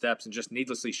 4 steps and just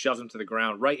needlessly shoves him to the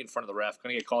ground right in front of the ref.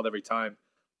 Going to get called every time.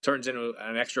 Turns into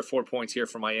an extra 4 points here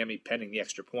for Miami pending the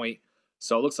extra point.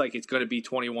 So it looks like it's going to be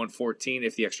 21-14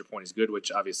 if the extra point is good,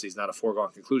 which obviously is not a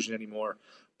foregone conclusion anymore.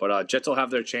 But Jets will have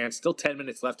their chance. Still 10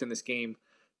 minutes left in this game.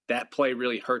 That play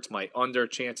really hurts my under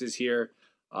chances here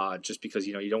just because,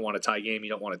 you don't want a tie game.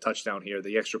 You don't want a touchdown here.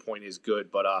 The extra point is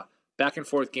good. But back and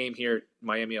forth game here,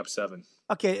 Miami up 7.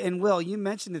 Okay, and Will, you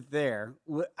mentioned it there.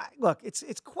 Look,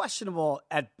 it's questionable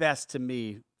at best to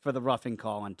me for the roughing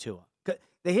call on Tua.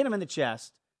 They hit him in the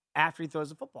chest after he throws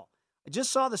the football. I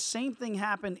just saw the same thing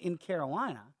happen in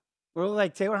Carolina, where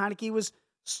like Taylor Heineke was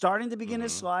starting to begin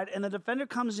his slide, and the defender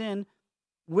comes in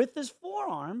with his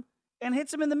forearm and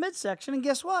hits him in the midsection, and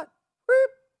guess what?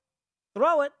 Boop,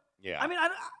 throw it. Yeah. I mean,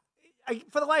 I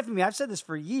for the life of me, I've said this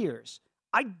for years.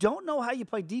 I don't know how you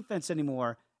play defense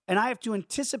anymore, and I have to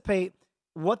anticipate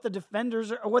what the defenders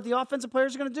or what the offensive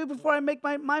players are going to do before I make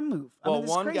my move. Well,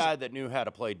 one guy that knew how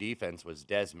to play defense was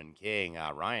Desmond King.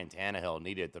 Ryan Tannehill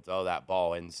needed to throw that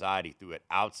ball inside. He threw it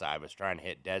outside, was trying to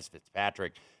hit Des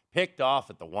Fitzpatrick. Picked off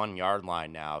at the 1-yard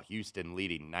line now. Houston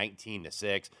leading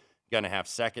 19-6. Going to have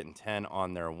 2nd and 10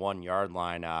 on their 1-yard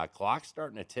line. Clock's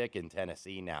starting to tick in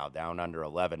Tennessee now, down under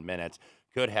 11 minutes.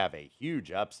 Could have a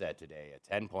huge upset today.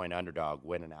 A 10-point underdog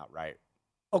winning outright.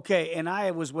 Okay, and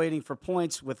I was waiting for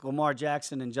points with Lamar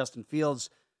Jackson and Justin Fields.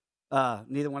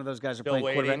 Neither one of those guys are Still playing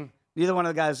waiting. quarterback. Neither one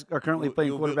of the guys are currently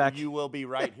playing quarterback. You will be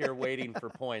right here waiting for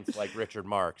points like Richard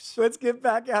Marks. Let's get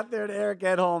back out there to Eric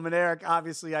Edholm. And Eric,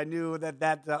 obviously, I knew that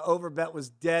overbet was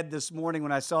dead this morning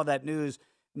when I saw that news.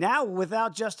 Now,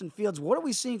 without Justin Fields, what are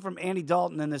we seeing from Andy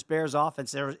Dalton in this Bears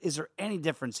offense? Is there any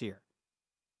difference here?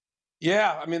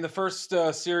 Yeah, I mean, the first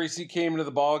series he came into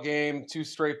the ball game, 2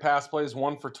 straight pass plays,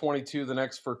 one for 22, the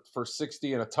next for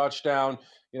 60 and a touchdown.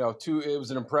 It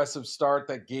was an impressive start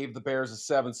that gave the Bears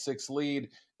a 7-6 lead.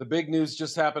 The big news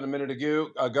just happened a minute ago,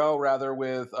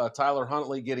 with Tyler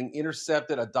Huntley getting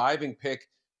intercepted, a diving pick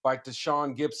by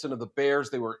Deshaun Gibson of the Bears.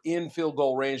 They were in field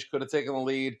goal range, could have taken the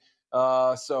lead.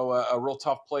 So a real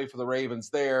tough play for the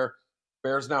Ravens there.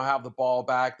 Bears now have the ball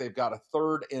back. They've got a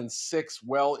 3rd and 6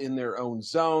 well in their own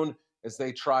zone as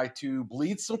they try to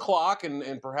bleed some clock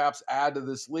and perhaps add to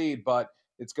this lead, but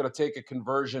it's going to take a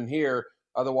conversion here.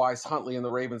 Otherwise, Huntley and the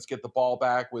Ravens get the ball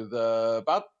back with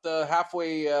about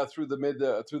halfway through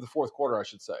the fourth quarter, I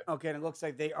should say. Okay, and it looks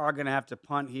like they are going to have to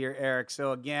punt here, Eric.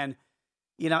 So again,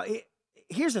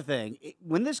 here's the thing: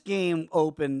 when this game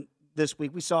opened this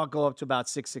week, we saw it go up to about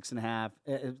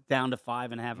 6.5, down to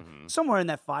 5.5, somewhere in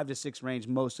that 5 to 6 range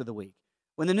most of the week.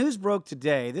 When the news broke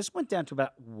today, this went down to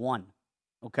about 1.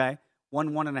 Okay,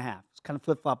 1.5. It's kind of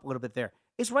flip flop a little bit there.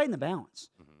 It's right in the balance.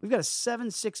 We've got a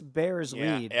 7-6 Bears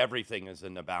lead. Everything is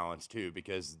in the balance, too,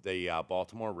 because the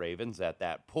Baltimore Ravens, at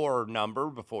that poor number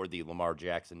before the Lamar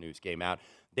Jackson news came out,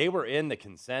 they were in the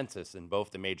consensus in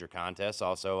both the major contests.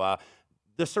 Also,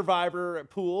 the survivor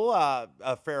pool,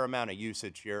 a fair amount of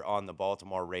usage here on the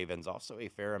Baltimore Ravens. Also, a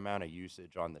fair amount of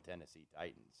usage on the Tennessee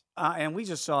Titans. And we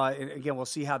just saw, again, we'll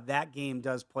see how that game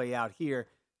does play out here.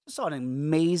 Just saw an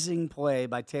amazing play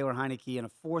by Taylor Heinicke in a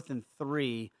 4th and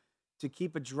 3 to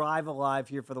keep a drive alive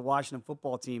here for the Washington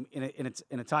football team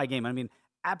in a tie game. I mean,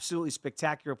 absolutely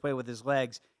spectacular play with his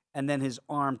legs and then his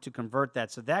arm to convert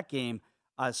that. So that game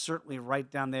certainly right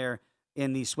down there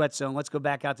in the sweat zone. Let's go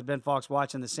back out to Ben Fox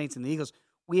watching the Saints and the Eagles.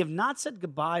 We have not said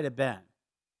goodbye to Ben.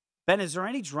 Ben, is there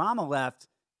any drama left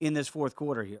in this fourth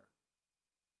quarter here?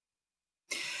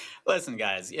 Listen,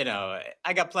 guys,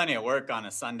 I got plenty of work on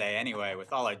a Sunday anyway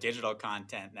with all our digital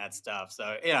content and that stuff.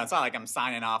 So, it's not like I'm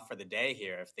signing off for the day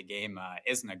here if the game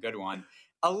isn't a good one.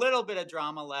 A little bit of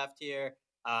drama left here.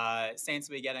 Saints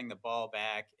will be getting the ball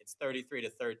back. It's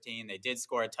 33-13. They did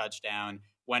score a touchdown,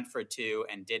 went for 2,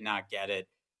 and did not get it.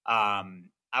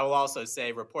 I will also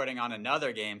say, reporting on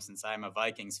another game, since I'm a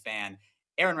Vikings fan,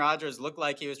 Aaron Rodgers looked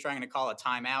like he was trying to call a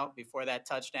timeout before that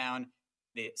touchdown.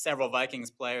 Several Vikings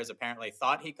players apparently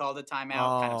thought he called a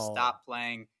timeout, kind of stopped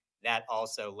playing. That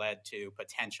also led to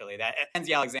potentially that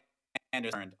Enzi Alexander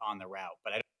turned on the route,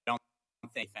 but I don't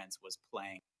think defense was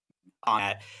playing on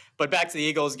that. But back to the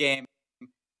Eagles game.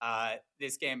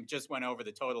 This game just went over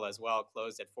the total as well,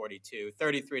 closed at 42,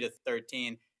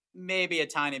 33-13. Maybe a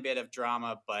tiny bit of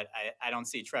drama, but I don't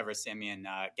see Trevor Siemian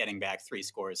getting back 3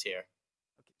 scores here.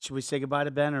 Should we say goodbye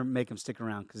to Ben or make him stick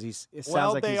around? Because it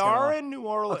sounds like they are in New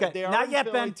Orleans. Okay, they are not in yet,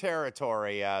 Philly Ben.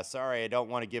 territory. Sorry, I don't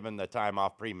want to give him the time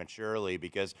off prematurely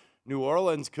because New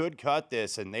Orleans could cut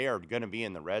this, and they are going to be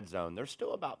in the red zone. There's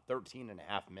still about 13 and a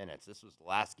half minutes. This was the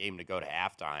last game to go to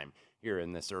halftime here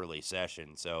in this early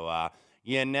session. So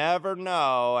you never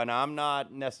know, and I'm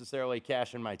not necessarily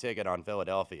cashing my ticket on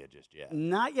Philadelphia just yet.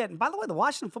 Not yet. And by the way, the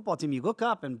Washington football team, you look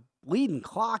up and bleeding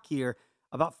clock here.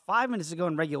 About 5 minutes ago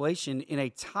in regulation in a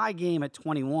tie game at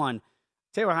 21,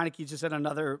 Taylor Heinicke just had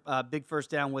another big first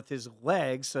down with his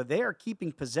legs, so they are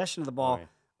keeping possession of the ball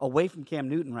away from Cam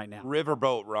Newton right now.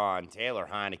 Riverboat Ron, Taylor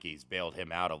Heinicke's bailed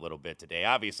him out a little bit today.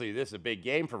 Obviously, this is a big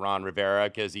game for Ron Rivera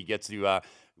because he gets to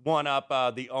one-up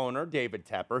the owner, David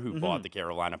Tepper, who bought the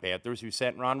Carolina Panthers, who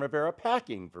sent Ron Rivera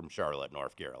packing from Charlotte,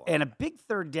 North Carolina. And a big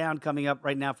third down coming up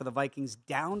right now for the Vikings,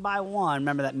 down by 1.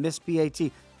 Remember that missed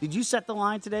PAT. Did you set the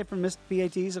line today for missed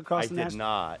PATs across the national? I did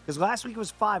not. Because last week it was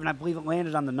 5, and I believe it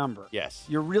landed on the number. Yes.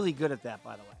 You're really good at that,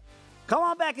 by the way. Come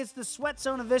on back. It's the Sweat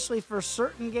Zone officially for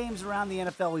certain games around the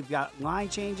NFL. We've got line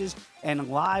changes and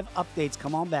live updates.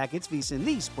 Come on back. It's VSiN,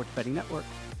 the Sports Betting Network.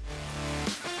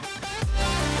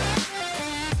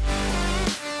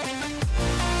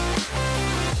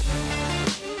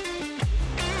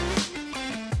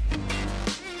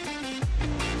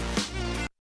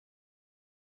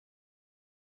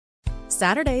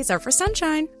 Saturdays are for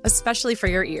sunshine, especially for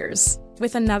your ears.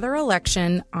 With another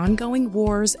election, ongoing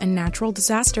wars, and natural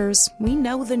disasters, we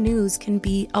know the news can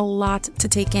be a lot to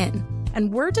take in.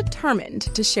 And we're determined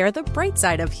to share the bright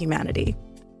side of humanity.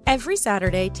 Every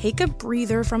Saturday, take a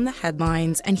breather from the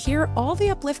headlines and hear all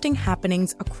the uplifting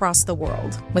happenings across the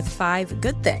world with 5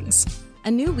 Good Things,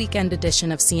 a new weekend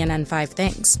edition of CNN 5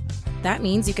 Things. That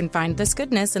means you can find this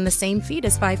goodness in the same feed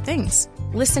as 5 Things.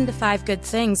 Listen to 5 Good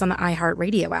Things on the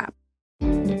iHeartRadio app.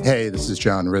 Hey, this is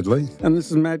John Ridley. And this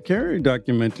is Matt Carey,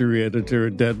 documentary editor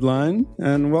at Deadline.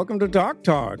 And welcome to Doc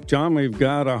Talk. John, we've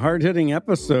got a hard-hitting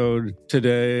episode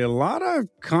today. A lot of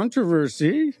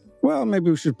controversy Well, maybe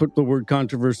we should put the word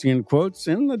controversy in quotes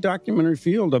in the documentary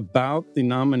field about the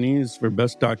nominees for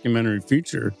Best Documentary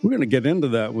Feature. We're going to get into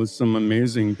that with some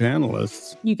amazing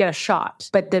panelists. You get a shot,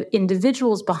 but the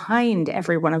individuals behind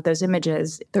every one of those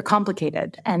images, they're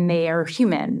complicated and they are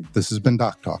human. This has been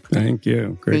Doc Talk. Thank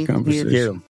you. Great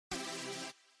conversation.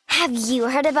 Have you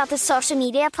heard about the social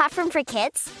media platform for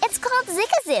kids? It's called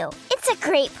Zigazoo. It's a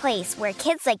great place where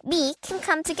kids like me can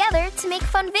come together to make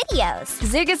fun videos.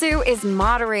 Zigazoo is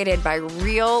moderated by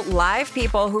real, live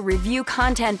people who review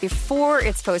content before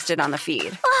it's posted on the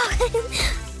feed.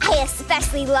 Oh, I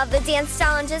especially love the dance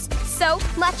challenges. So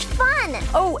much fun.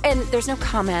 Oh, and there's no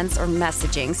comments or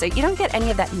messaging, so you don't get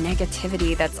any of that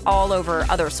negativity that's all over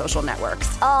other social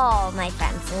networks. All my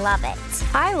friends love it.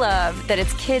 I love that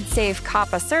it's kid-safe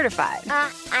COPPA certified.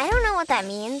 I don't know what that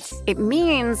means. It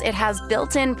means it has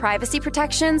built-in privacy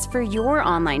protections for your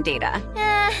online data.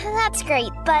 That's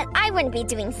great, but I wouldn't be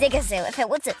doing Zigazoo if it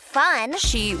wasn't fun.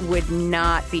 She would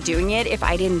not be doing it if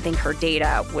I didn't think her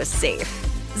data was safe.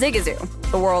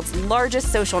 Zigazoo, the world's largest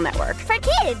social network. For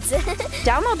kids.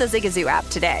 Download the Zigazoo app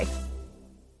today.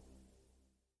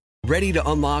 Ready to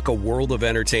unlock a world of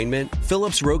entertainment?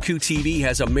 Philips Roku TV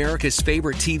has America's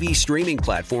favorite TV streaming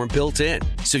platform built in,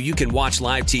 so you can watch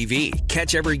live TV,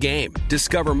 catch every game,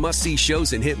 discover must-see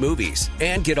shows and hit movies,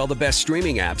 and get all the best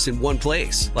streaming apps in one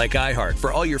place, like iHeart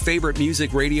for all your favorite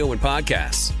music, radio, and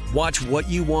podcasts. Watch what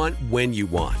you want, when you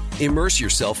want. Immerse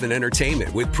yourself in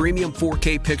entertainment with premium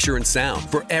 4K picture and sound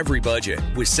for every budget,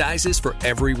 with sizes for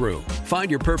every room. Find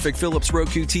your perfect Philips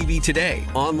Roku TV today,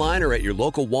 online or at your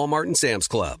local Walmart and Sam's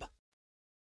Club.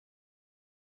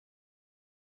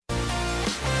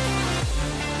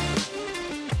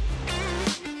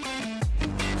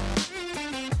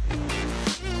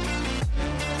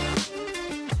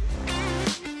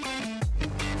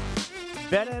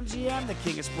 BetMGM, the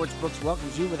king of sportsbooks,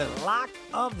 welcomes you with a lock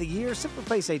of the year. Simply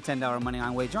place a $10 money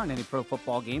line wager on any pro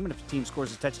football game, and if the team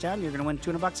scores a touchdown, you're going to win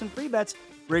 $200 in free bets,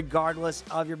 regardless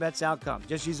of your bet's outcome.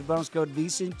 Just use the bonus code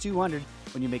VSIN200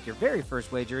 when you make your very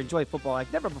first wager. Enjoy football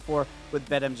like never before with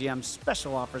BetMGM's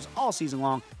special offers all season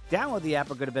long. Download the app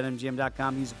or go to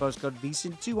BetMGM.com. Use the bonus code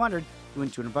VSIN200 to win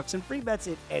 $200 in free bets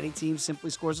if any team simply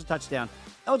scores a touchdown.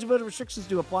 Eligibility restrictions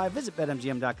do apply. Visit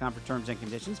BetMGM.com for terms and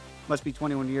conditions. Must be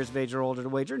 21 years of age or older to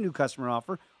wager. New customer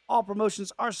offer. All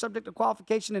promotions are subject to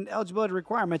qualification and eligibility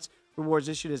requirements. Rewards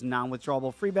issued as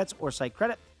non-withdrawable free bets or site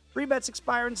credit. Free bets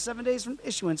expire in 7 days from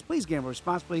issuance. Please gamble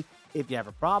responsibly. If you have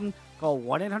a problem, call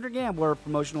 1-800-GAMBLER.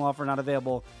 Promotional offer not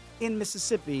available in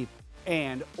Mississippi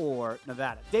and or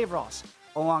Nevada. Dave Ross,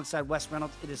 alongside Wes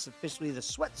Reynolds, it is officially the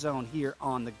sweat zone here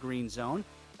on the Green Zone,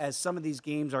 as some of these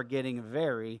games are getting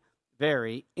very,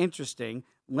 very interesting.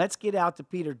 Let's get out to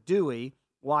Peter Dewey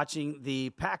watching the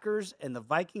Packers and the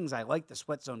Vikings. I like the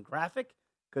sweat zone graphic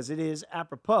because it is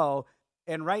apropos.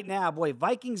 And right now, boy,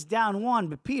 Vikings down 1,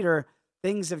 but Peter,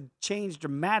 things have changed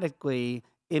dramatically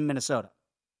in Minnesota.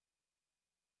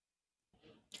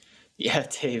 Yeah,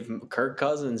 Dave, Kirk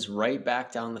Cousins right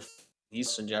back down the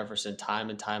Justin Jefferson time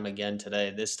and time again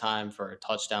today, this time for a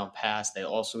touchdown pass. They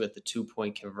also get the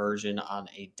 2-point conversion on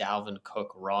a Dalvin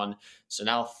Cook run. So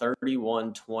now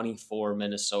 31-24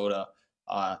 Minnesota.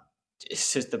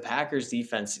 It's just the Packers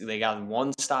defense. They got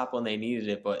one stop when they needed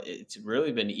it, but it's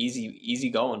really been easy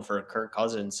going for Kirk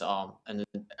Cousins. And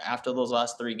after those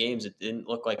last 3 games, it didn't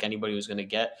look like anybody was going to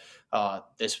get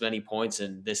this many points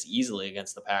and this easily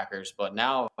against the Packers. But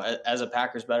now, as a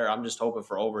Packers bettor, I'm just hoping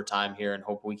for overtime here and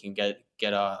hope we can get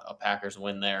a Packers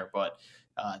win there. But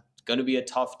going to be a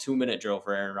tough 2-minute drill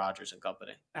for Aaron Rodgers and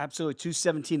company. Absolutely.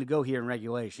 2:17 to go here in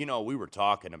regulation. You know, we were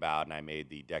talking about, and I made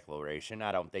the declaration,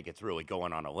 I don't think it's really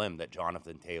going on a limb that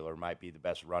Jonathan Taylor might be the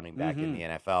best running back in the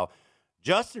NFL.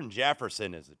 Justin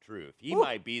Jefferson is the truth. He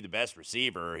might be the best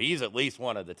receiver. He's at least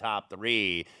one of the top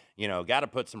 3. You know, got to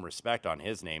put some respect on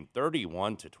his name.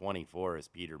 31-24, as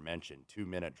Peter mentioned.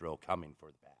 2-minute drill coming for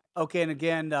the Pack. Okay, and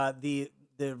again,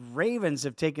 the Ravens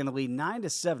have taken the lead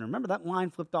 9-7. Remember, that line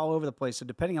flipped all over the place. So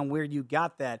depending on where you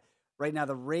got that, right now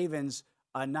the Ravens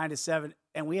 9-7.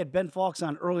 And we had Ben Fawkes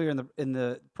on earlier in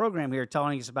the program here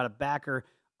telling us about a backer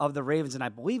of the Ravens, and I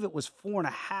believe it was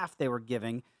 4.5 they were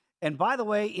giving. And by the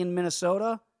way, in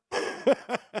Minnesota,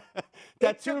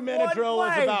 that 2-minute drill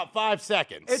was about 5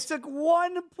 seconds. It took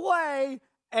one play,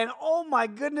 and oh my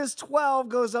goodness, 12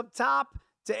 goes up top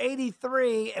to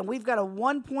 83, and we've got a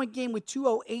 1-point game with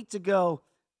 2:08 to go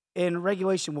in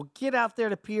regulation. We'll get out there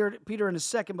to Peter in a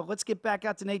second, but let's get back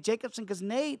out to Nate Jacobson, because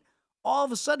Nate, all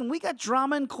of a sudden, we got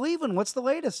drama in Cleveland. What's the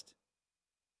latest?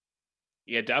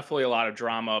 Yeah, definitely a lot of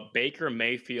drama. Baker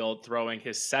Mayfield throwing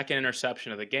his second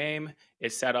interception of the game.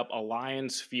 It set up a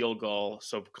Lions field goal.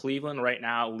 So Cleveland right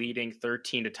now leading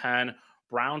 13-10.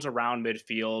 Browns around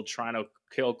midfield trying to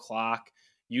kill clock,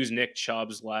 use Nick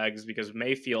Chubb's legs because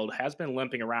Mayfield has been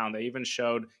limping around. They even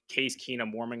showed Case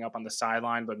Keenum warming up on the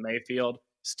sideline, but Mayfield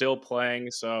still playing.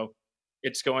 So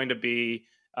it's going to be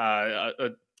a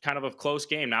kind of a close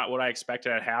game. Not what I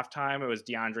expected at halftime. It was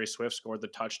DeAndre Swift scored the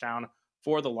touchdown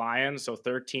for the Lions. So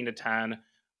 13-10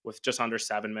 with just under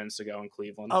 7 minutes to go in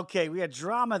Cleveland. Okay, we had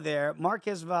drama there.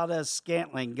 Marquez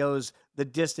Valdes-Scantling goes the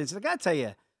distance. And I got to tell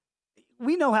you,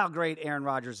 we know how great Aaron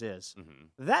Rodgers is.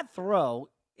 Mm-hmm. That throw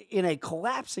in a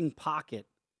collapsing pocket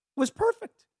was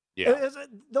perfect. Yeah.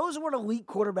 Those are what elite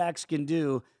quarterbacks can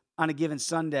do on a given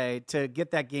Sunday to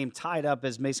get that game tied up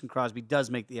as Mason Crosby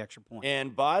does make the extra point.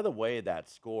 And by the way,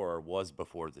 that score was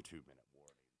before the 2-minute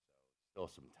warning. So still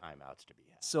some timeouts to be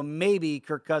had. So maybe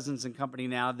Kirk Cousins and company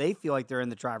now, they feel like they're in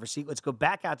the driver's seat. Let's go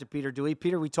back out to Peter Dewey.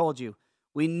 Peter, we told you.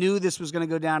 We knew this was going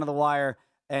to go down to the wire,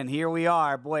 and here we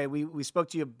are. Boy, we spoke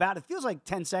to you about, it feels like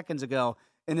 10 seconds ago,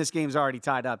 and this game's already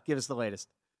tied up. Give us the latest.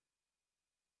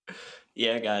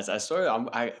 Yeah, guys,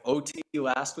 I OT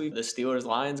last week. The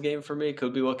Steelers-Lions game for me.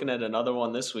 Could be looking at another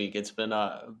one this week. It's been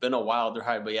a wild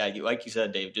ride, but yeah, like you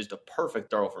said, Dave, just a perfect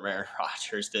throw from Aaron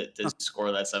Rodgers to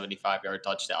score that 75-yard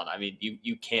touchdown. I mean,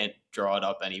 you can't draw it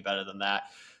up any better than that.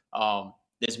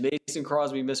 This Mason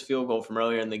Crosby missed field goal from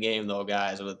earlier in the game, though,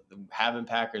 guys, with having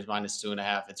Packers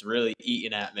 -2.5, it's really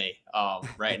eating at me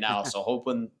right now. So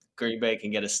hoping Green Bay can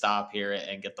get a stop here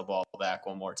and get the ball back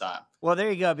one more time. Well,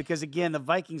 there you go, because, again, the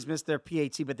Vikings missed their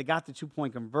PAT, but they got the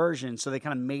 2-point conversion, so they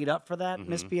kind of made up for that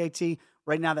missed PAT.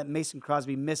 Right now, that Mason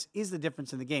Crosby miss is the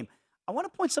difference in the game. I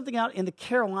want to point something out in the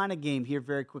Carolina game here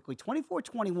very quickly.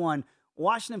 24-21,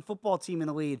 Washington football team in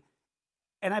the lead,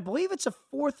 and I believe it's a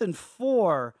 4th and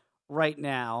 4 right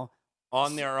now.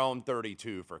 On their own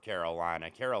 32 for Carolina.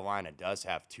 Carolina does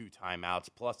have 2 timeouts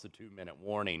plus the 2-minute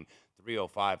warning.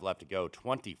 3:05 left to go.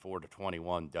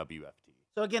 24-21 WFT.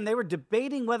 So, again, they were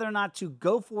debating whether or not to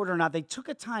go for it or not. They took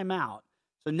a timeout.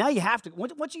 So now you have to,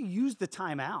 once you use the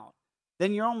timeout,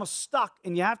 then you're almost stuck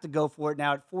and you have to go for it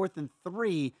now at 4th and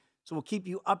 3. So we'll keep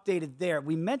you updated there.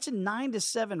 We mentioned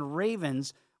 9-7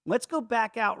 Ravens. Let's go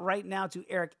back out right now to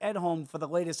Eric Edholm for the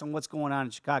latest on what's going on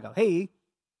in Chicago. Hey.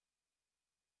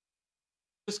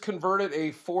 Just converted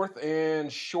a 4th and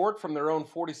short from their own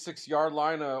 46-yard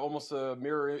line, almost a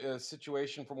mirror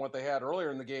situation from what they had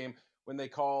earlier in the game when they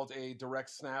called a direct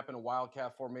snap in a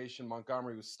wildcat formation.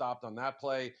 Montgomery was stopped on that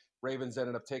play. Ravens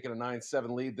ended up taking a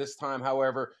 9-7 lead. This time,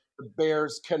 however, the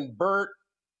Bears convert,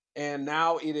 and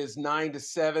now it is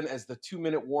 9-7 as the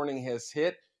 2-minute warning has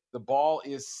hit. The ball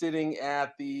is sitting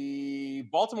at the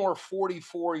Baltimore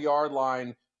 44-yard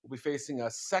line. We'll be facing a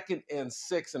 2nd and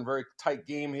 6 and very tight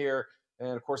game here.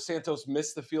 And, of course, Santos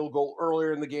missed the field goal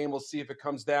earlier in the game. We'll see if it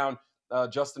comes down.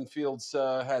 Justin Fields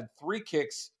had 3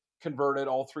 kicks converted.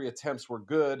 All 3 attempts were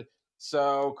good.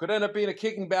 So could end up being a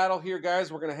kicking battle here,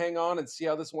 guys. We're going to hang on and see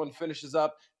how this one finishes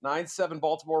up. 9-7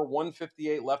 Baltimore,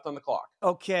 1:58 left on the clock.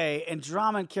 Okay, and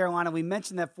drama in Carolina. We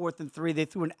mentioned that 4th and 3. They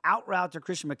threw an out route to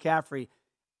Christian McCaffrey,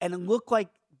 and it looked like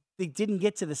they didn't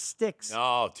get to the sticks.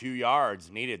 No, 2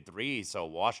 yards, needed 3. So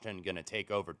Washington going to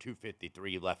take over.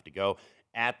 2:53 left to go.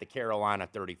 At the Carolina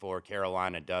 34.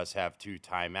 Carolina does have 2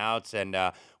 timeouts. And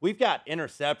we've got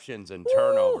interceptions and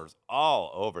turnovers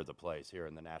all over the place here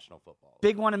in the National Football League.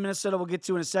 Big one in Minnesota we'll get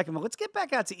to in a second. But let's get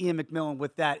back out to Ian McMillan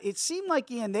with that. It seemed like,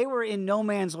 Ian, they were in no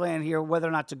man's land here, whether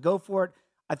or not to go for it.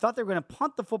 I thought they were going to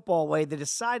punt the football away. They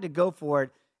decided to go for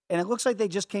it. And it looks like they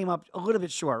just came up a little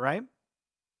bit short, right?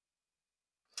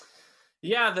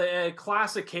 Yeah, the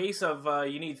classic case of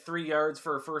you need 3 yards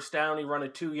for a first down. You run a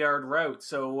 2-yard route.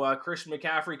 So Christian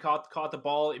McCaffrey caught the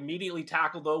ball, immediately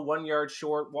tackled, though, 1 yard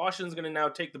short. Washington's going to now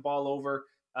take the ball over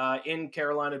in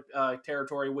Carolina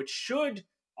territory, which should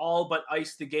all but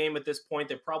ice the game at this point.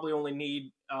 They probably only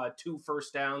need 2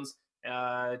 first downs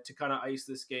to kind of ice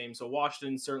this game. So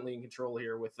Washington's certainly in control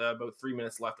here with about 3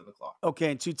 minutes left on the clock. Okay,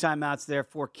 and 2 timeouts there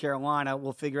for Carolina.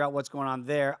 We'll figure out what's going on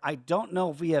there. I don't know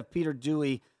if we have Peter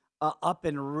Dewey up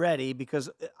and ready, because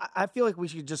I feel like we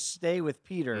should just stay with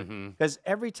Peter, because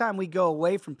every time we go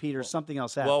away from Peter, something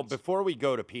else happens. Well, before we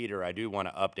go to Peter, I do want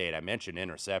to update. I mentioned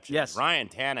interceptions. Yes. Ryan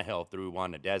Tannehill threw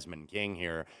one to Desmond King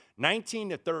here.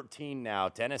 19-13 now.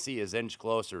 Tennessee is inched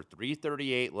closer.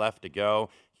 3:38 left to go.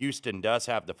 Houston does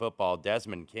have the football.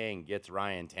 Desmond King gets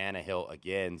Ryan Tannehill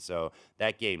again, so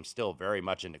that game's still very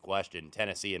much into question.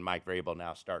 Tennessee and Mike Vrabel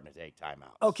now starting to take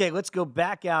timeouts. Okay, let's go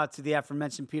back out to the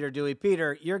aforementioned Peter Dewey.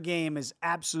 Peter, your game is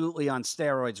absolutely on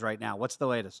steroids right now. What's the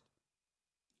latest?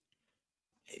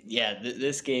 Yeah,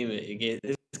 this game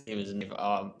is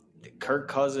Kirk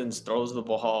Cousins throws the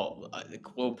ball,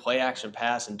 little play action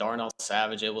pass, and Darnell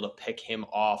Savage able to pick him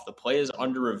off. The play is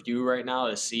under review right now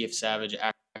to see if Savage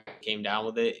actually came down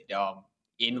with it.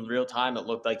 In real time, it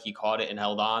looked like he caught it and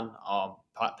held on.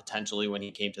 Potentially when he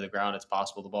came to the ground, it's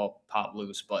possible the ball popped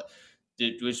loose, but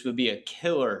which would be a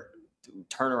killer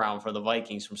turnaround for the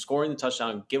Vikings from scoring the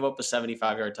touchdown, give up a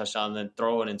 75-yard touchdown, and then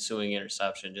throw an ensuing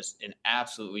interception. Just an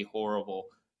absolutely horrible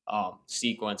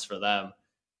sequence for them.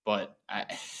 But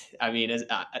I mean,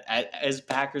 as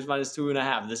Packers minus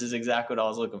 2.5, this is exactly what I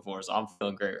was looking for. So I'm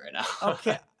feeling great right now.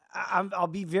 Okay, I'll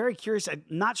be very curious. I'm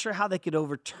not sure how they could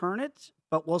overturn it,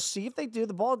 but we'll see if they do.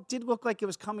 The ball did look like it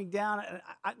was coming down.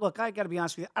 Look, I got to be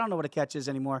honest with you. I don't know what a catch is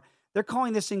anymore. They're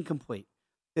calling this incomplete.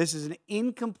 This is an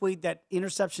incomplete. That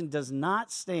interception does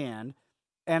not stand.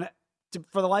 And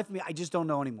for the life of me, I just don't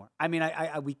know anymore. I mean,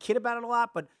 we kid about it a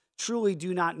lot, but truly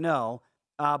do not know.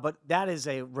 But that is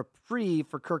a reprieve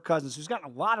for Kirk Cousins, who's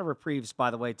gotten a lot of reprieves, by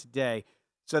the way, today.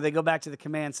 So they go back to the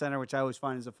command center, which I always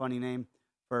find is a funny name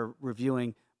for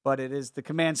reviewing. But it is the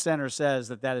command center says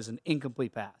that is an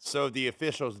incomplete pass. So the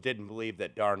officials didn't believe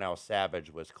that Darnell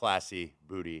Savage was classy,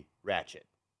 booty, ratchet.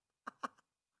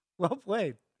 Well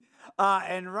played.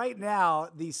 And right now,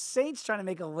 the Saints trying to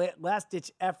make a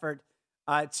last-ditch effort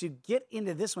to get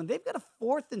into this one. They've got a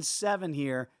 4th and 7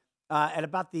 here at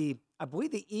about the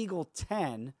Eagle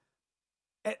 10.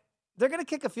 They're going to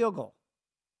kick a field goal.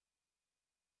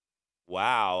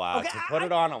 Wow. Okay, to put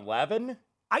it on 11?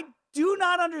 I do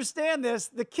not understand this.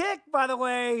 The kick, by the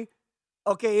way,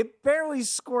 okay, it barely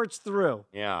scorched through.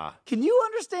 Yeah. Can you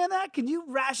understand that? Can you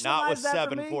rationalize that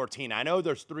for me? Not with 7-14. I know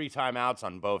there's 3 timeouts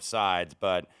on both sides,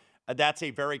 but that's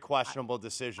a very questionable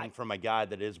decision from a guy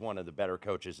that is one of the better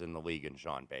coaches in the league in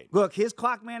Sean Payton. Look, his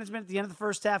clock management at the end of the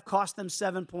first half cost them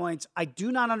 7 points. I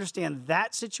do not understand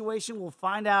that situation. We'll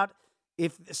find out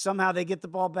if somehow they get the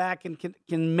ball back and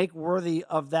can make worthy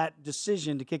of that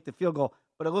decision to kick the field goal.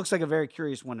 But it looks like a very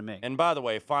curious one to me. And by the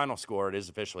way, final score, it is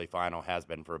officially final, has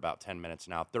been for about 10 minutes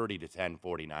now. 30-10,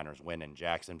 49ers win in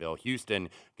Jacksonville. Houston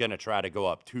going to try to go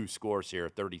up 2 scores here,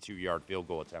 32-yard field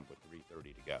goal attempt with 3:30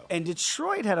 to go. And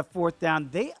Detroit had a 4th down.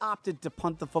 They opted to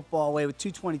punt the football away with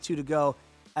 2:22 to go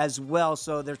as well.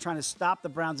 So they're trying to stop the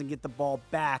Browns and get the ball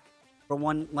back for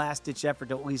one last-ditch effort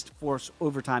to at least force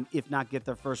overtime, if not get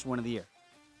their first win of the year.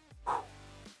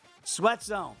 Sweat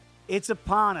zone. It's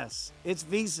upon us. It's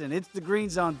VSiN. It's the Green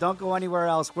Zone. Don't go anywhere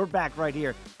else. We're back right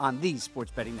here on the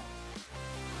Sports Betting Network.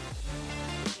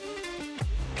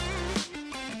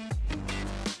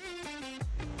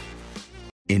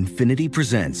 Infiniti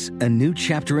presents a new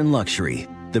chapter in luxury,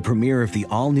 the premiere of the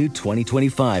all-new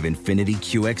 2025 Infiniti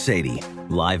QX80,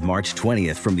 live March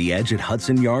 20th from the Edge at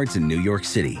Hudson Yards in New York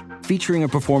City, featuring a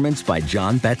performance by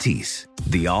John Batiste.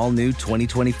 The all-new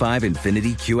 2025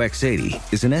 Infiniti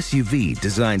QX80 is an SUV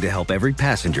designed to help every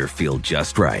passenger feel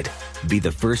just right. Be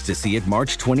the first to see it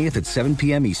March 20th at 7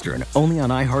 p.m. Eastern, only on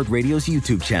iHeartRadio's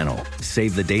YouTube channel.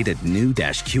 Save the date at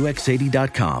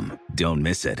new-QX80.com. Don't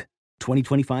miss it.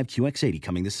 2025 QX80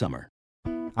 coming this summer.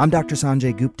 I'm Dr.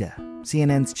 Sanjay Gupta,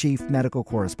 CNN's chief medical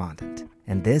correspondent,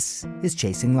 and this is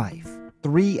Chasing Life.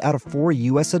 3 out of 4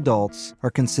 U.S. adults are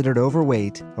considered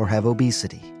overweight or have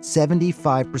obesity.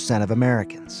 75% of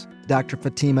Americans. Dr.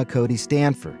 Fatima Cody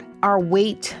Stanford. Our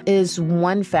weight is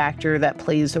one factor that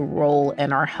plays a role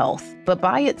in our health, but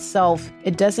by itself,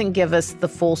 it doesn't give us the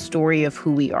full story of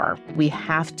who we are. We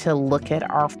have to look at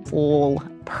our full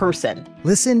person.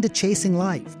 Listen to Chasing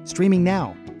Life, streaming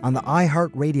now on the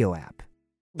iHeartRadio app.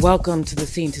 Welcome to the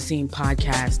Scene to Scene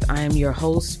podcast. I am your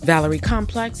host, Valerie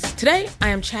Complex. Today, I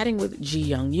am chatting with Ji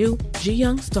Young Yu. Ji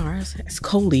Young stars as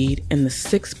co-lead in the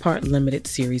 6-part limited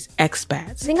series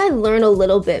Expats. I think I learn a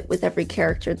little bit with every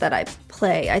character that I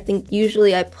play. I think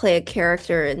usually I play a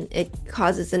character and it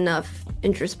causes enough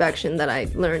introspection that I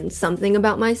learn something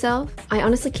about myself. I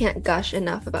honestly can't gush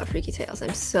enough about Freaky Tales.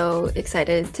 I'm so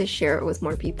excited to share it with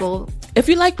more people. If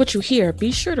you like what you hear,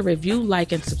 be sure to review,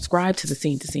 like, and subscribe to the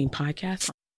Scene to Scene podcast.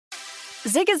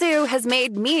 Zigazoo has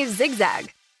made me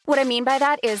zigzag. What I mean by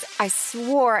that is I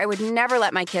swore I would never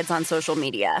let my kids on social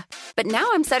media. But now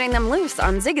I'm setting them loose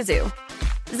on Zigazoo.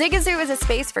 Zigazoo is a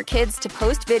space for kids to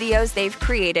post videos they've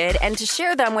created and to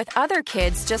share them with other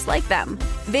kids just like them.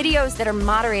 Videos that are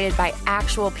moderated by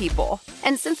actual people.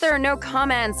 And since there are no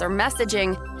comments or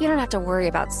messaging, you don't have to worry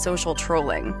about social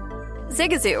trolling.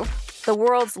 Zigazoo, the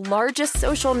world's largest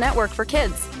social network for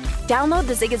kids. Download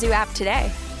the Zigazoo app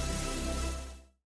today.